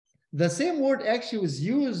 The same word actually was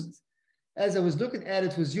used, as I was looking at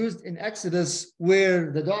it, was used in Exodus,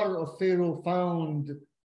 where the daughter of Pharaoh found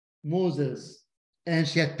Moses and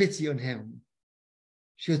she had pity on him.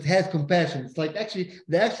 She had compassion. It's like actually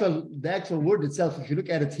the actual word itself, if you look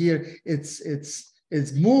at it here,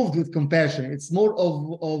 it's moved with compassion. It's more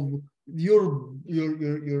of your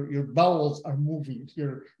bowels are moving.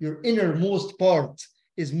 Your innermost part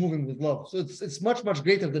is moving with love. So it's much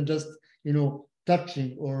greater than just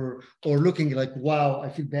touching or looking like, wow, I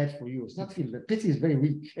feel bad for you. It's not feel bad. Pity is very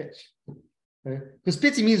weak, right? Because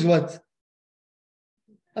pity means what?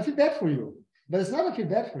 I feel bad for you, but it's not I feel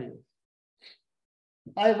bad for you.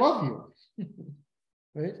 I love you,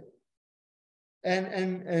 right?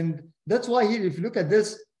 And that's why here, if you look at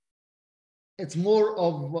this, it's more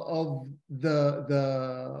of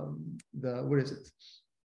the what is it?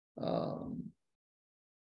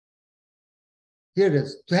 Here it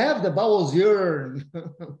is. To have the bowels yearn.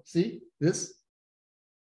 See this,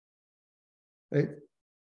 right?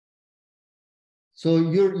 So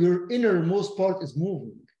your innermost part is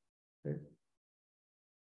moving. Right?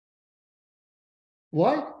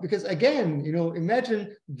 Why? Because again,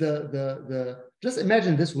 imagine just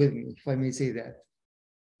imagine this with me, if I may say that.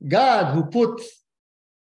 God, who put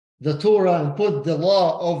the Torah and put the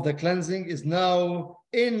law of the cleansing, is now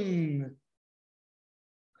in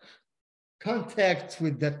contact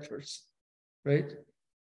with that person, right?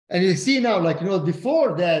 And you see now,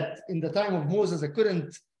 before that, in the time of Moses, I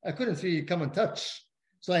couldn't really come and touch.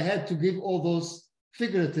 So I had to give all those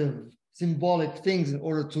figurative, symbolic things in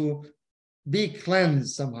order to be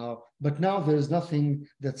cleansed somehow. But now there's nothing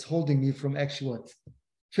that's holding me from actually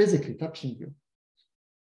physically touching you.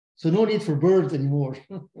 So no need for birds anymore,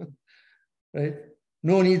 right?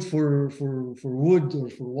 No need for wood or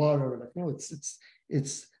for water. No,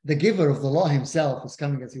 it's the giver of the law himself is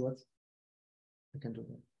coming and say, what? I can do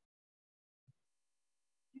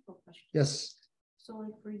that. Yes. So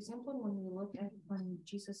like, for example, when we look at when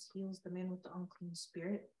Jesus heals the man with the unclean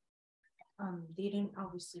spirit, they didn't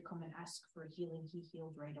obviously come and ask for healing. He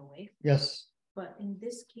healed right away. Yes. But in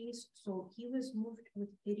this case, so he was moved with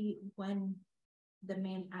pity when the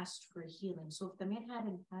man asked for healing. So if the man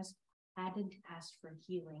hadn't asked for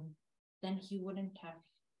healing, then he wouldn't have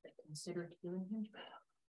considered healing him.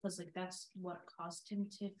 Because like that's what caused him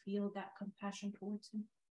to feel that compassion towards him.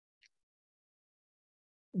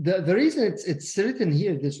 The reason it's written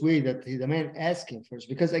here this way that the man asking first,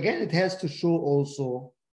 because again it has to show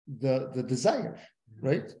also the desire,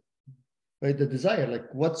 right? Right, the desire, like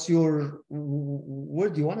what's your, where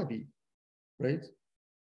do you want to be, right?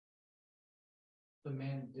 The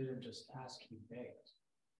man didn't just ask, he begged.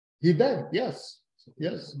 He begged, yes, So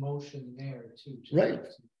there's yes, emotion there too. right.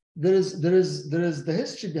 There is the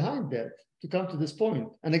history behind that to come to this point.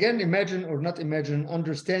 And again, imagine or not imagine,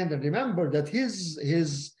 understand and remember that his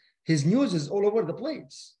news is all over the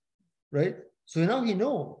place, right? So now he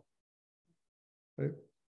knows, right?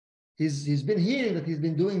 He's been hearing that he's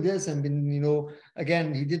been doing this and been,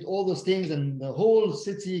 again, he did all those things and the whole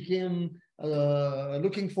city came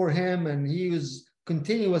looking for him, and he was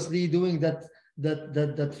continuously doing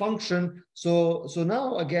that function. So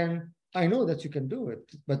now again, I know that you can do it,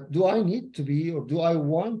 but do I need to be, or do I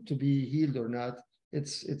want to be healed or not?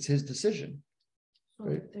 It's his decision. So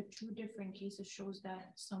Right. the two different cases shows that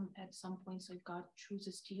at some points like God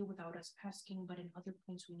chooses to heal without us asking, but in other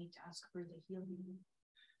points we need to ask for the healing.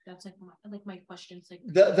 That's like my questions. Like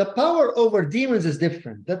The power over demons is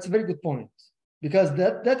different. That's a very good point, because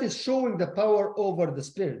that is showing the power over the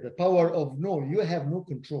spirit, the power of no, you have no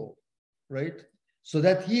control, right? So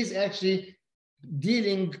that he's actually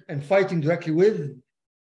dealing and fighting directly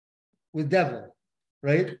with devil,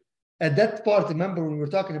 right? At that part, remember when we were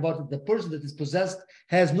talking about it, the person that is possessed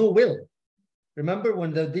has no will. Remember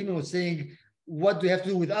when the demon was saying, what do you have to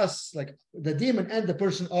do with us? Like the demon and the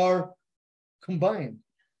person are combined.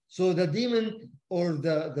 So the demon, or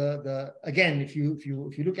the again, if you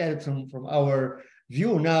look at it from our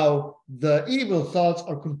view now, the evil thoughts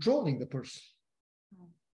are controlling the person,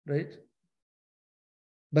 right?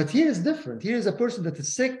 But here is different. Here is a person that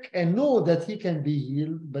is sick and know that he can be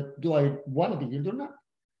healed, but do I want to be healed or not?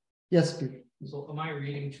 Yes, Peter. So am I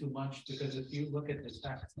reading too much? Because if you look at this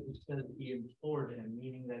text, it says he implored him,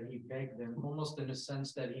 meaning that he begged him, almost in a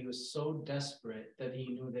sense that he was so desperate that he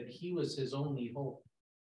knew that he was his only hope,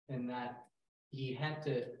 and that he had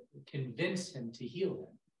to convince him to heal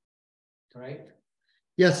him, right?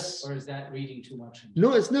 Yes. Or is that reading too much?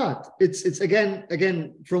 No, it's not. It's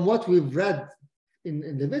again from what we've read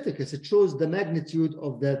in Leviticus, it shows the magnitude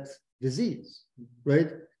of that disease,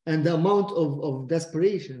 right? And the amount of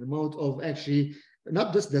desperation, the amount of actually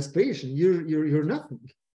not just desperation. You're nothing.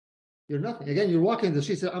 You're nothing. Again, you're walking the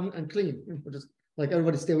streets. I'm unclean. Just like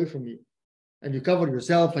everybody, stay away from me. And you cover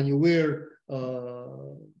yourself, and you wear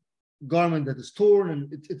garment that is torn,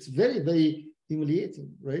 and it's very, very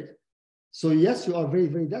humiliating, right? So yes, you are very,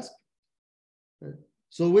 very desperate. Right?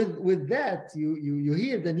 So with that, you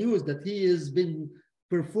hear the news that he has been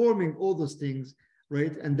performing all those things,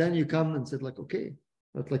 right? And then you come and said like, okay,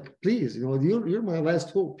 but like, please, you're my last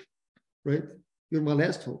hope, right? You're my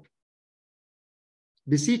last hope.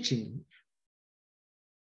 Beseeching,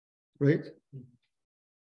 right?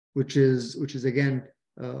 Which is again,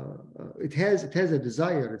 it has a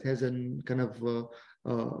desire. It has a kind of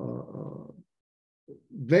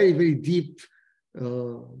very, very deep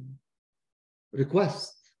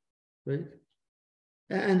request, right?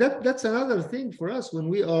 And that's another thing for us when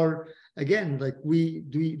we are, again, like we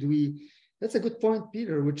that's a good point,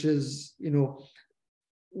 Peter, which is,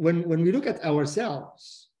 when we look at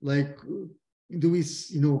ourselves, like, do we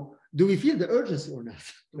feel the urgency or not?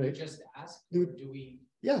 Right? Do we just ask? Or do we?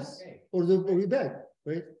 Yes, beg? or we beg,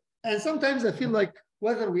 right? And sometimes I feel like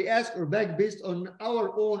whether we ask or beg based on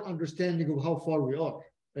our own understanding of how far we are,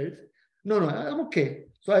 right? No, I'm okay.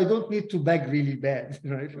 So I don't need to beg really bad,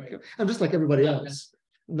 right? Right. I'm just like everybody else.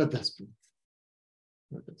 I'm not desperate.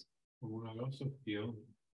 What I also feel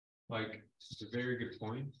like, it's a very good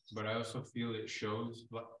point, but I also feel it shows,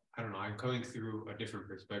 I don't know, I'm coming through a different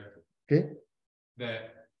perspective. Okay.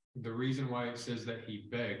 That the reason why it says that he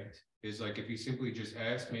begged is like, if he simply just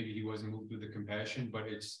asked, maybe he wasn't moved with the compassion, but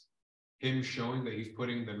it's him showing that he's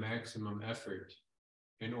putting the maximum effort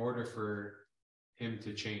in order for him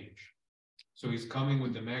to change. So he's coming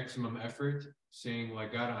with the maximum effort, saying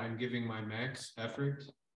like, God, I'm giving my max effort,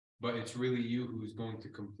 but it's really you who's going to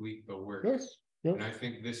complete the work. Yes. And I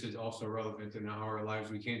think this is also relevant in our lives.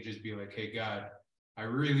 We can't just be like, hey, God, I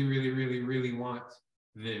really, really, really, really want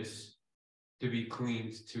this to be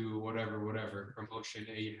cleaned to whatever, promotion,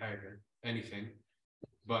 anything.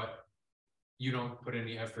 but you don't put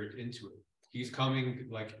any effort into it. He's coming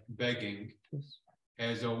like begging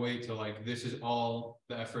as a way to like, this is all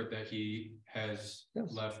the effort that he has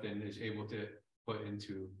left and is able to put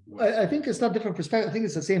into. I think it's not different perspective. I think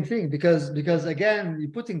it's the same thing because again,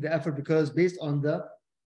 you're putting the effort because based on the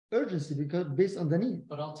urgency, because based on the need.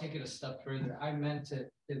 But I'll take it a step further. I meant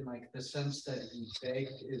it in like the sense that he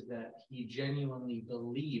begged is that he genuinely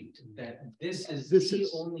believed that this is the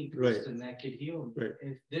only person that could heal him. Right.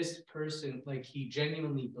 If this person, like he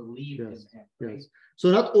genuinely believed in him, right? Yes. So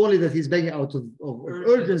not only that he's begging out of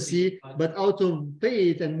urgency, but out of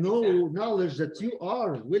faith and knowledge that you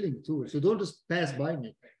are willing to. So don't just pass by me.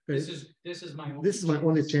 Right? This is my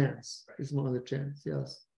only chance. Right. This is my only chance.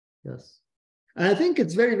 Yes. Yes. And I think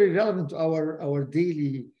it's very, very relevant to our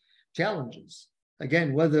daily challenges.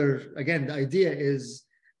 Again, the idea is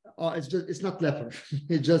it's not leper.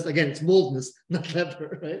 It's just, again, it's boldness, not leper,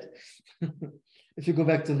 right? If you go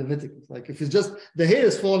back to Leviticus, like if it's just the hair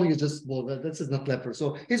is falling, it's just bold. That's not leper.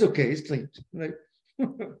 So he's okay, he's clean, right?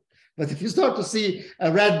 But if you start to see a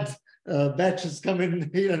red batches coming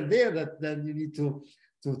here and there, then you need to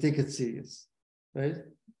take it serious, right?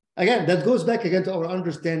 Again, that goes back again to our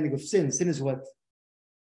understanding of sin. Sin is what?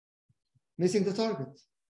 Missing the target,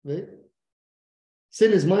 right?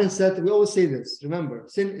 Sin is mindset. We always say this. Remember,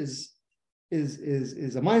 sin is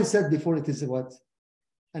a mindset before it is what?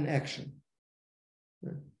 An action.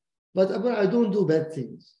 Right? But I don't do bad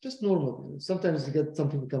things, just normal things. Sometimes you get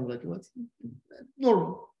something become like what?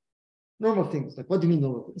 Normal things. Like, what do you mean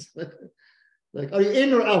normal things? Like, are you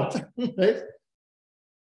in or out? Right?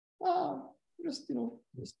 Just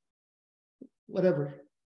whatever.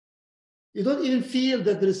 You don't even feel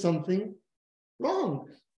that there is something wrong.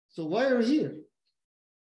 So why are you here?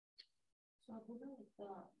 So I wonder if the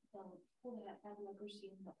people that had leprosy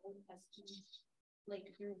in the Old Testament, like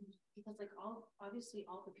because like obviously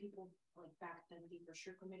all the people like back then they for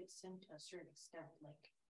sure committed sin to a certain extent, like,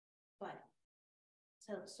 but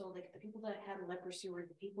so like the people that had leprosy were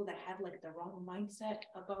the people that had like the wrong mindset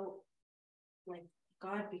about like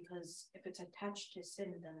God, because if it's attached to sin,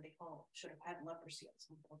 then they all should have had leprosy at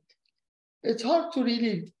some point. It's hard to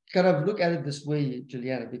really kind of look at it this way,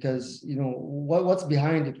 Juliana, because what's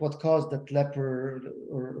behind it, what caused that leper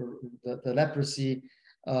or the leprosy,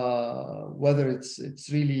 whether it's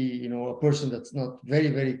really a person that's not very,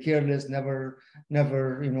 very careless, never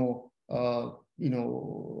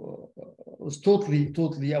was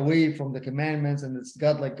totally away from the commandments, and it's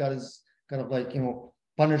God is kind of like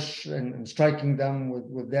punish and striking them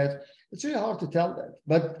with that. It's really hard to tell that,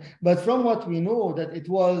 but from what we know, that it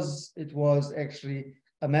was actually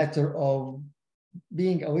a matter of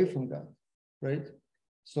being away from God, right?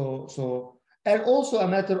 So and also a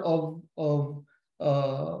matter of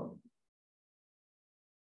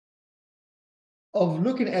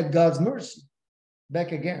looking at God's mercy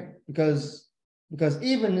back again, because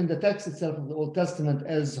even in the text itself of the Old Testament,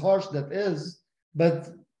 as harsh that is, but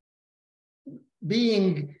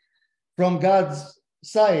being from God's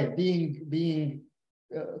side, being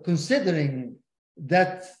considering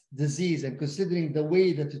that disease and considering the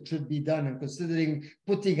way that it should be done and considering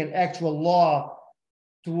putting an actual law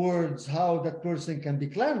towards how that person can be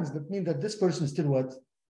cleansed, that means that this person is still what?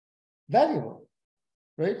 Valuable,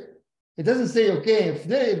 right? It doesn't say, okay, if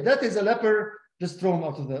that is a leper, just throw him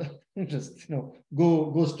out of the, just,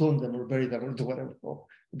 go stone them or bury them or do whatever. No,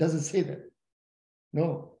 it doesn't say that.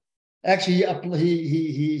 No. Actually,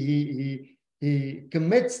 he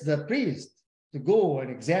commits the priest to go and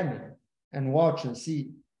examine and watch and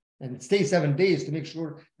see and stay 7 days to make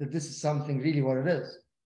sure that this is something really what it is,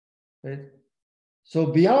 right? So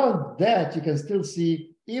beyond that, you can still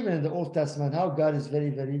see, even in the Old Testament, how God is very,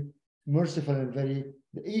 very merciful and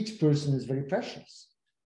each person is very precious,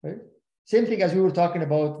 right? Same thing as we were talking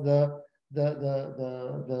about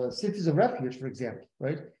the cities of refuge, for example,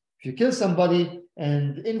 right? If you kill somebody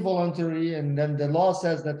and involuntary, and then the law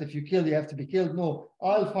says that if you kill, you have to be killed. No,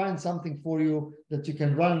 I'll find something for you that you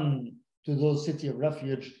can run to those city of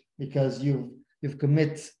refuge because you've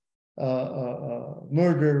commit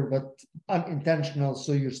murder, but unintentional,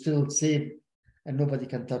 so you're still safe and nobody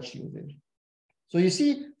can touch you there. So you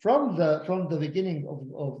see, from the beginning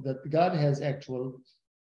of that, God has actual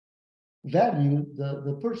value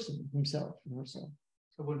the person himself and herself.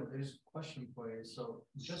 So there's a question for you. So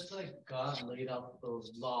just like God laid out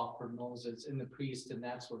those law for Moses and the priest and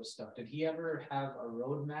that sort of stuff, did he ever have a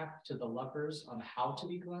roadmap to the lepers on how to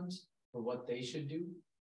be cleansed or what they should do?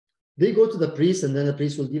 They go to the priest and then the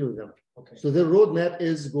priest will deal with them. Okay. So the roadmap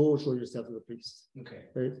is go show yourself to the priest. Okay.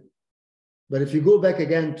 Right? But if you go back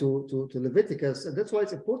again to Leviticus, and that's why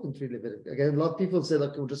it's important to read Leviticus. Again, a lot of people say,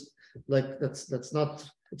 like, just like that's not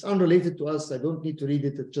It's unrelated to us. I don't need to read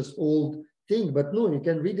it. It's just old thing. But no, you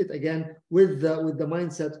can read it again with the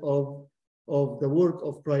mindset of the work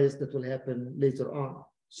of Christ that will happen later on.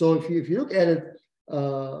 So if you look at it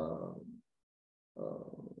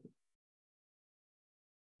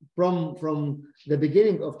from the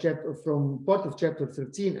beginning of from part of chapter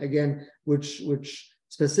 13 again, which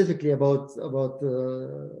specifically about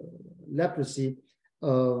leprosy.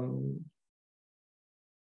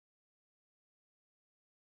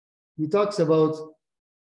 He talks about,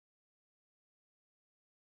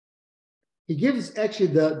 he gives actually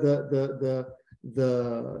the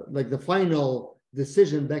final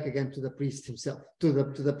decision back again to the priest himself, to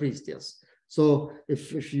the priest, yes. So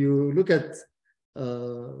if you look at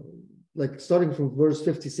like starting from verse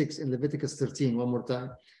 56 in Leviticus 13 one more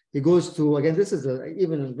time, he goes to, again, this is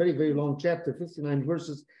even a very, very long chapter, 59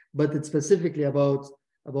 verses, but it's specifically about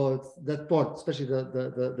that part, especially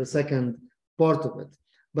the second part of it.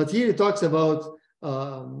 But here he talks about,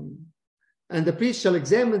 and the priest shall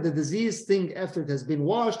examine the diseased thing after it has been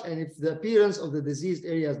washed, and if the appearance of the diseased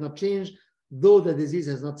area has not changed, though the disease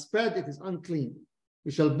has not spread, it is unclean.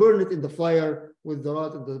 You shall burn it in the fire with the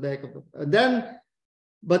rod at the back of the, and then,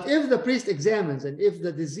 but if the priest examines, and if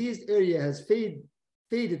the diseased area has faded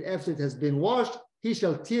after it has been washed, he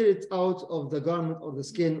shall tear it out of the garment or the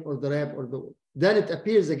skin or the wrap or the, then it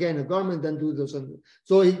appears again a garment, then do those.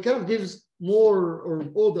 So he kind of gives more or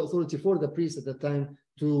all the authority for the priest at the time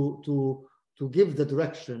to give the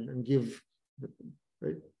direction and give,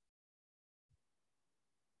 right?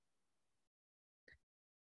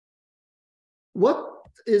 What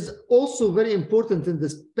is also very important in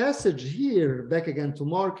this passage here, back again to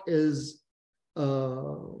Mark, is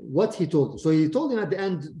what he told him. So he told him at the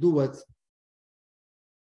end, do what?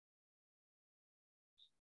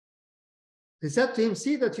 He said to him,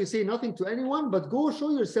 see that you say nothing to anyone, but go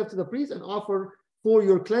show yourself to the priest and offer for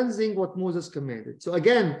your cleansing what Moses commanded. So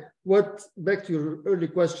again, back to your early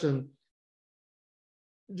question,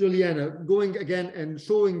 Juliana, going again and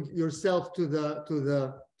showing yourself to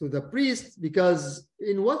the priest, because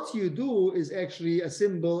in what you do is actually a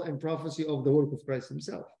symbol and prophecy of the work of Christ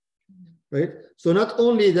himself, right? So not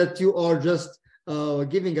only that you are just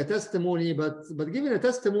giving a testimony, but giving a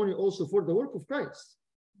testimony also for the work of Christ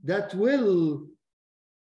that will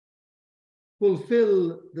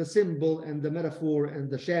fulfill the symbol and the metaphor and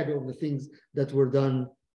the shadow of the things that were done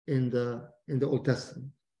in the Old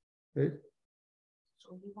Testament, right?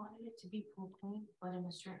 So he wanted it to be proclaimed, but in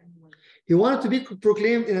a certain way. He wanted to be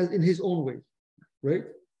proclaimed in his own way, right?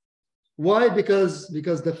 Why? Because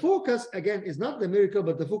the focus, again, is not the miracle,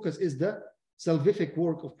 but the focus is the salvific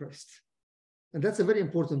work of Christ. And that's a very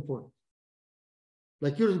important point.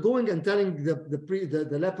 Like you're going and telling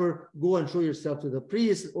the leper, go and show yourself to the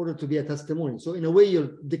priest in order to be a testimony. So in a way,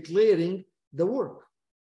 you're declaring the work.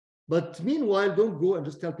 But meanwhile, don't go and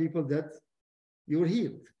just tell people that you're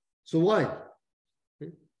healed. So why?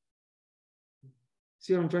 Okay.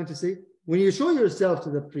 See what I'm trying to say? When you show yourself to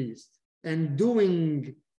the priest and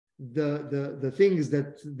doing the things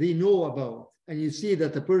that they know about, and you see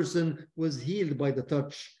that the person was healed by the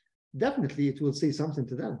touch, definitely it will say something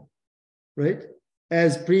to them, right?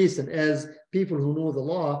 As priests and as people who know the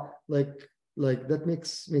law, like that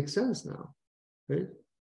makes sense now, right?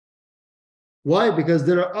 Why? Because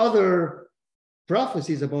there are other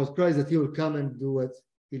prophecies about Christ that he will come and do what?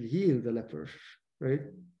 He'll heal the leper, right?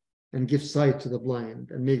 And give sight to the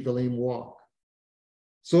blind and make the lame walk.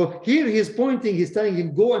 So here he's pointing, he's telling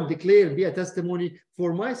him, go and declare, be a testimony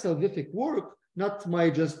for my salvific work, not my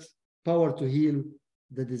just power to heal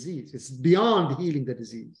the disease. It's beyond healing the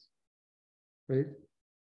disease. Right?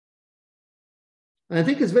 And I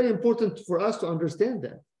think it's very important for us to understand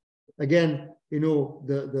that. Again, you know,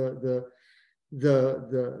 the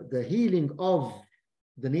healing of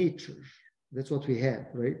the nature, that's what we had,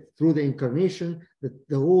 right? Through the incarnation,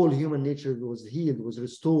 the whole human nature was healed, was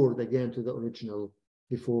restored again to the original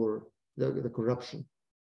before the corruption,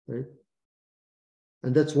 right?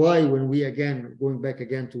 And that's why when we, again, going back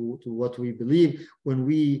again to what we believe, when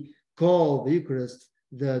we call the Eucharist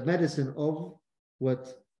the medicine of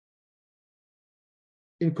what?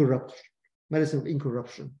 Incorruption, medicine of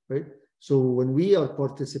incorruption, right? So when we are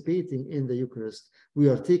participating in the Eucharist, we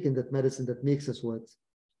are taking that medicine that makes us what?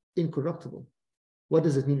 Incorruptible. What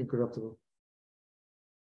does it mean, incorruptible?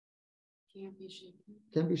 Can't be shaken.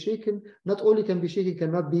 Can be shaken. Not only can be shaken,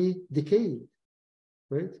 cannot be decayed,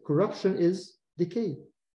 right? Corruption is decay,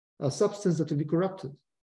 a substance that will be corrupted,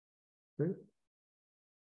 right?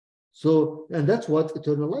 So, and that's what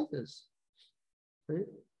eternal life is, right?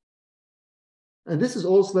 And this is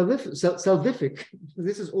all salvific.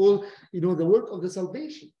 This is all, you know, the work of the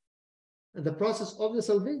salvation. and the process of the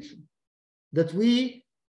salvation. That we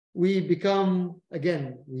become,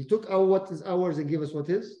 again, we took our what is ours and give us what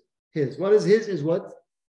is his. What is his is what?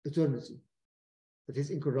 Eternity. That is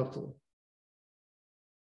incorruptible.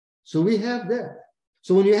 So we have that.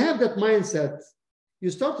 So when you have that mindset, you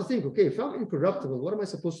start to think, okay, if I'm incorruptible, what am I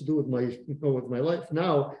supposed to do with my life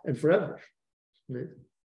now and forever? Right?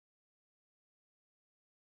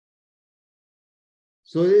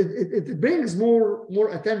 So it brings more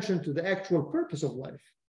attention to the actual purpose of life,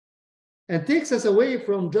 and takes us away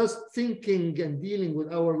from just thinking and dealing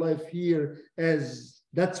with our life here as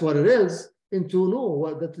that's what it is, into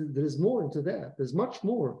no, that there is more into that. There's much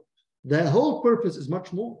more. The whole purpose is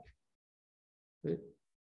much more. Right?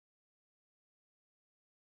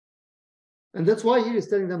 And that's why he is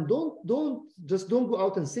telling them, don't go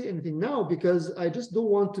out and say anything now, because I just don't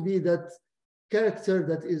want to be that character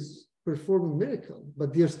that is performing miracle,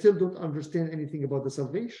 but they still don't understand anything about the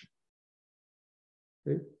salvation.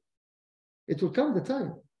 Right? It will come the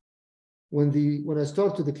time when I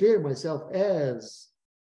start to declare myself as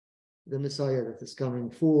the Messiah that is coming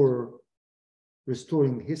for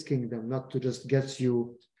restoring his kingdom, not to just get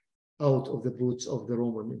you out of the boots of the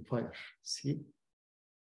Roman Empire. See?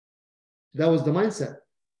 That was the mindset.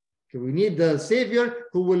 Okay, we need the Savior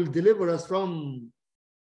who will deliver us from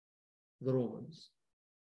the Romans.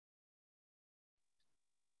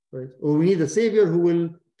 Right? Or we need a Savior who will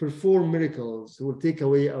perform miracles, who will take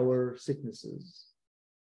away our sicknesses,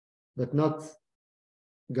 but not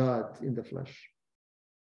God in the flesh.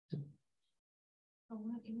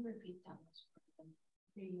 Can you repeat that?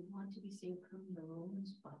 You want to be saved from the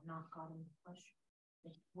Romans, but not God in the flesh.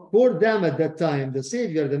 For them at that time, the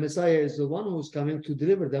Savior, the Messiah, is the one who's coming to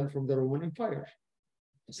deliver them from the Roman Empire,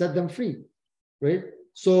 set them free, right?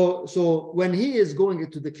 So when he is going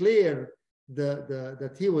to declare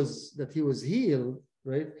that he was healed,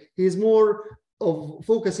 right? He's more of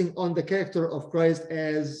focusing on the character of Christ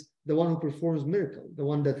as the one who performs miracle, the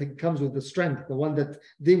one that comes with the strength, the one that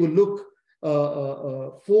they will look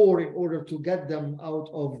for in order to get them out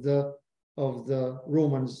of the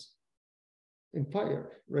Romans Empire,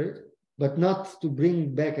 right? But not to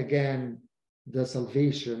bring back again the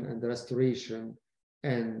salvation and the restoration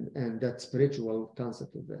and that spiritual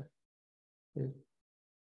concept of that. Right?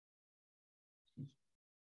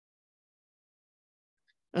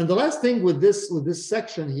 And the last thing with this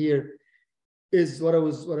section here is what I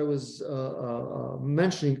was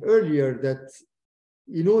mentioning earlier, that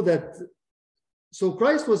you know that so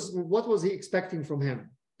Christ what was he expecting from him?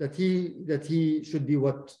 That he should be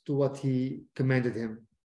what he commanded him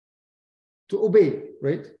to obey,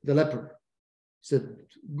 right? The leper said,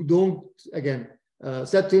 don't, again,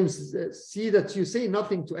 said to him, see that you say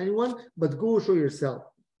nothing to anyone, but go show yourself.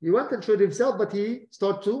 He went and showed himself, but he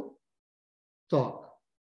started to talk,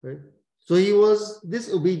 right? So he was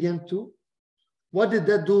disobedient to. What did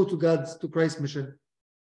that do to Christ's mission?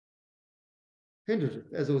 Hindered it,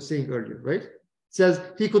 as I was saying earlier, right? It says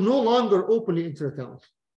he could no longer openly enter a town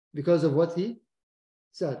because of what he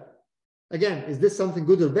said. Again, is this something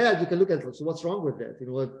good or bad? You can look at it. So what's wrong with that? You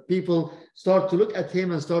know, people start to look at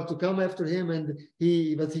him and start to come after him,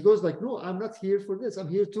 but he goes like, no, I'm not here for this. I'm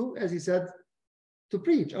here to, as he said, to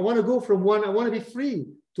preach. I want to go from one. I want to be free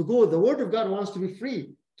to go. The word of God wants to be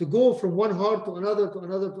free to go from one heart to another,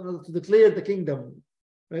 to declare the kingdom,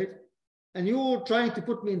 right? And you're trying to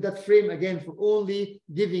put me in that frame again for only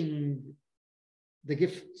giving the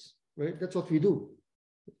gifts, right? That's what we do.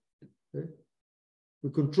 Right? We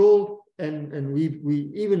control and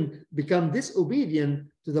we even become disobedient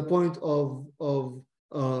to the point of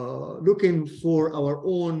looking for our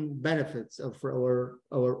own benefits, for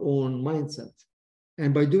our own mindset.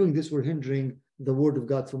 And by doing this, we're hindering the word of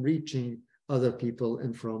God from reaching other people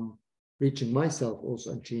and from reaching myself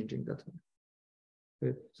also and changing that one.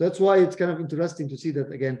 Okay? So that's why it's kind of interesting to see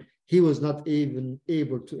that, again, he was not even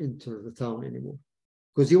able to enter the town anymore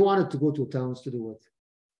because he wanted to go to towns to do what?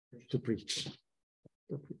 To preach.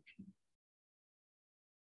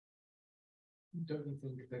 Don't you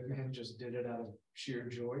think that man just did it out of sheer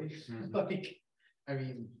joy? Mm-hmm. Like, I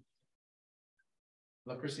mean,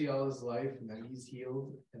 leprosy all his life, and then he's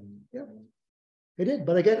healed, and yeah, he did.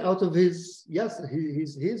 But again, out of his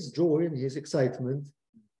his joy and his excitement,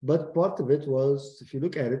 but part of it was, if you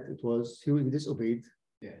look at it, it was he disobeyed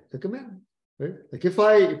the commandment. Right? Like if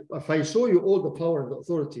I show you all the power and the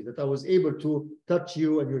authority that I was able to touch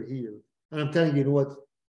you and you're healed, and I'm telling you, you know what?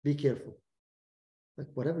 Be careful. Like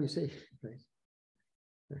whatever you say, right?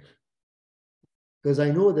 Because I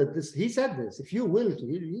know that he said this, if you will to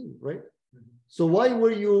heal you, right? Mm-hmm. So why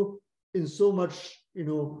were you in so much,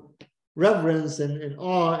 reverence and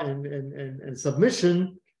awe and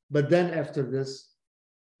submission But then after this,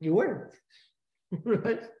 you weren't.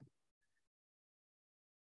 Right?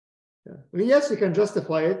 Yeah. I mean, yes, you can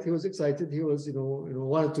justify it. He was excited. He was,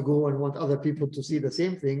 wanted to go and want other people to see the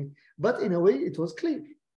same thing. But in a way, it was clear,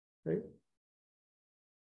 right?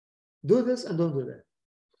 Do this and don't do that.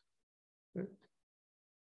 Right?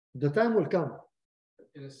 The time will come.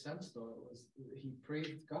 In a sense, though, he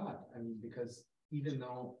praised God. I mean, because even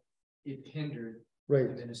though it hindered Right.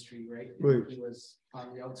 the ministry, right? Right. He was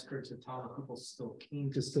on the outskirts of town. People still came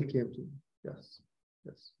to Just still see came to him. Yes.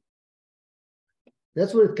 Yes.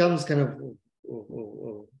 That's where it comes kind of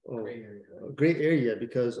gray area. a gray area,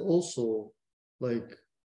 because also, like,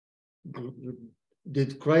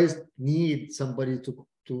 did Christ need somebody to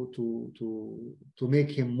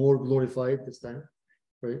make him more glorified this time,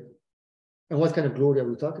 right? And what kind of glory are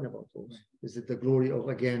we talking about? Also? Is it the glory of,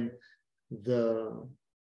 again, the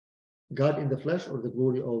God in the flesh, or the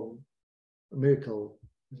glory of a miracle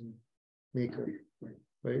maker,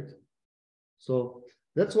 right? So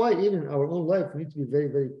that's why even in our own life, we need to be very,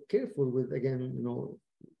 very careful with, again,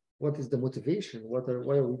 what is the motivation?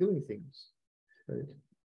 Why are we doing things, right?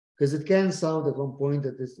 Because it can sound at one point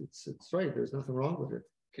that it's right. There's nothing wrong with it.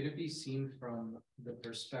 Could it be seen from the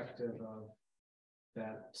perspective of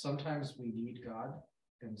that sometimes we need God,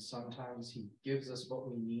 and sometimes he gives us what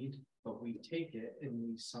we need, but we take it and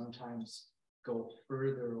we sometimes go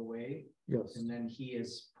further away, Yes. and then he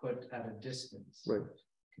is put at a distance. Right.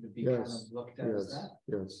 Could it be kind of looked at as that?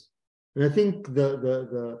 Yes. And I think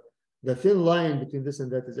the thin line between this and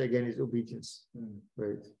that is, again, is obedience,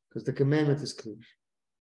 right? Because the commandment is clear.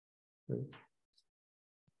 Right?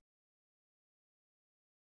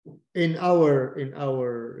 In our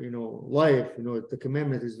life, the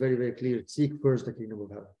commandment is very, very clear. Seek first the kingdom of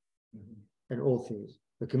heaven and all things.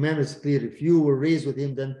 The commandment is clear. If you were raised with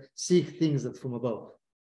him, then seek things that from above,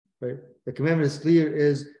 right? The commandment is clear,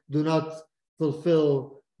 is do not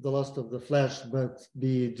fulfill the lust of the flesh, but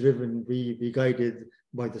be driven, be guided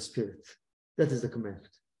by the Spirit. That is the commandment,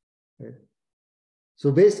 right?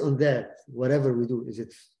 So based on that, whatever we do, is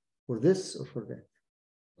it for this or for that?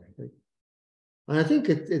 Right? And I think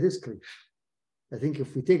it is clear. I think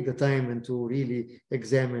if we take the time and to really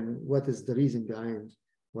examine what is the reason behind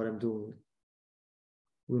what I'm doing,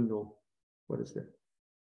 we'll know what is that.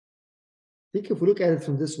 I think if we look at it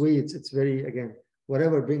from this way, it's very, again,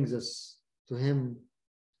 whatever brings us to him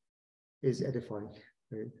is edifying,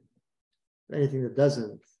 right? Anything that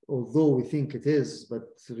doesn't, although we think it is, but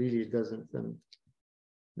really it doesn't, then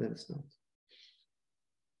it's not.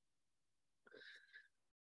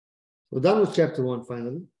 We're done with chapter 1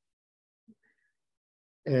 finally.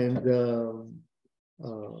 And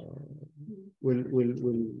we'll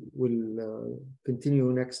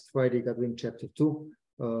continue next Friday, God willing, chapter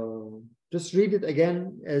 2. Just read it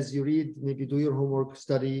again as you read, maybe do your homework,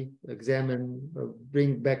 study, examine,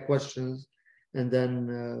 bring back questions. And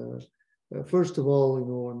then first of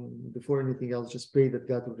all, before anything else, just pray that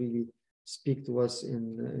God will really speak to us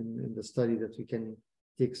in the study, that we can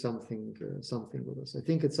take something with us. I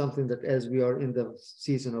think it's something that, as we are in the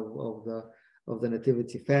season of the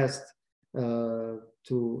Nativity fast,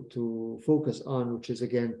 to focus on, which is,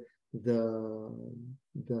 again, the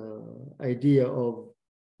idea of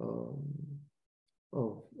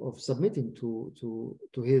submitting to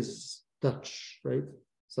his touch, right?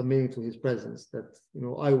 Submitting to his presence, that,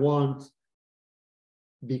 I want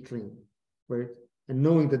be clean, right? And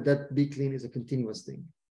knowing that be clean is a continuous thing.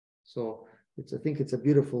 So I think it's a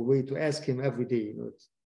beautiful way to ask him every day,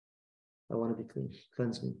 I want to be clean,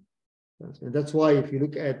 cleanse me. And that's why, if you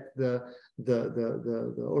look at the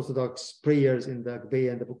Orthodox prayers in the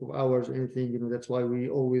Agpeya and the Book of Hours or anything, that's why we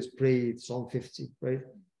always pray Psalm 50, right?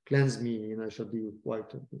 Cleanse me and I shall be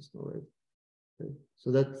whiter. Right?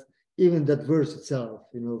 So that even that verse itself,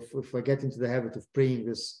 if I get into the habit of praying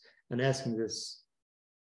this and asking this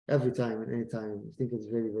every time and any time, I think it's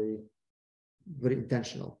very, very, very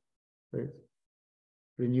intentional, right?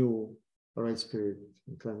 Renew a right spirit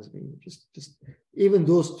and cleanse me. Just even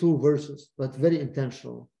those two verses, but very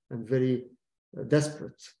intentional and very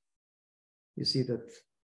desperate. You see that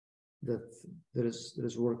there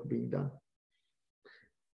is work being done.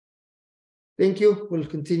 Thank you. We'll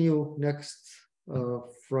continue next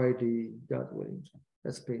Friday, God willing.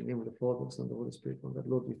 Let's pray in the name of the Father, Son, and the Holy Spirit.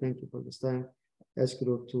 Lord, we thank you for this time. Ask you,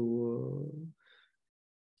 Lord, to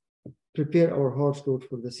prepare our hearts, Lord,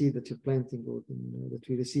 for the seed that you're planting, Lord, and that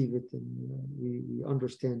we receive it and we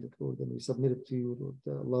understand it, Lord, and we submit it to you, Lord,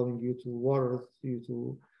 allowing you to water it,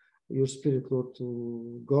 your Spirit, Lord,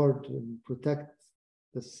 to guard and protect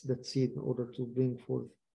that seed in order to bring forth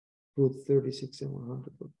fruit 36 and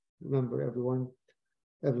 100. Lord. Remember everyone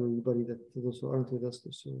everybody, that those who aren't with us,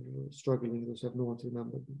 those who are struggling, those who have no one to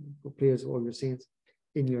remember, for prayers of all your saints.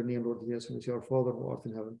 In your name, Lord Jesus, when you say, Our Father who art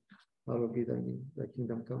in heaven, hallowed be thy name, thy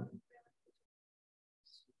kingdom come.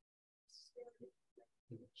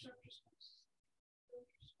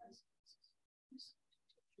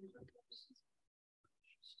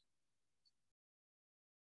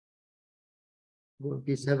 Go in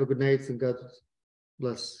peace. Have a good night, and God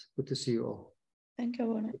bless. Good to see you all. Thank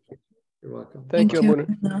you, Abuna. You're welcome. Thank you, you, Abuna.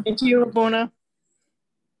 Abuna. Thank you, Abuna.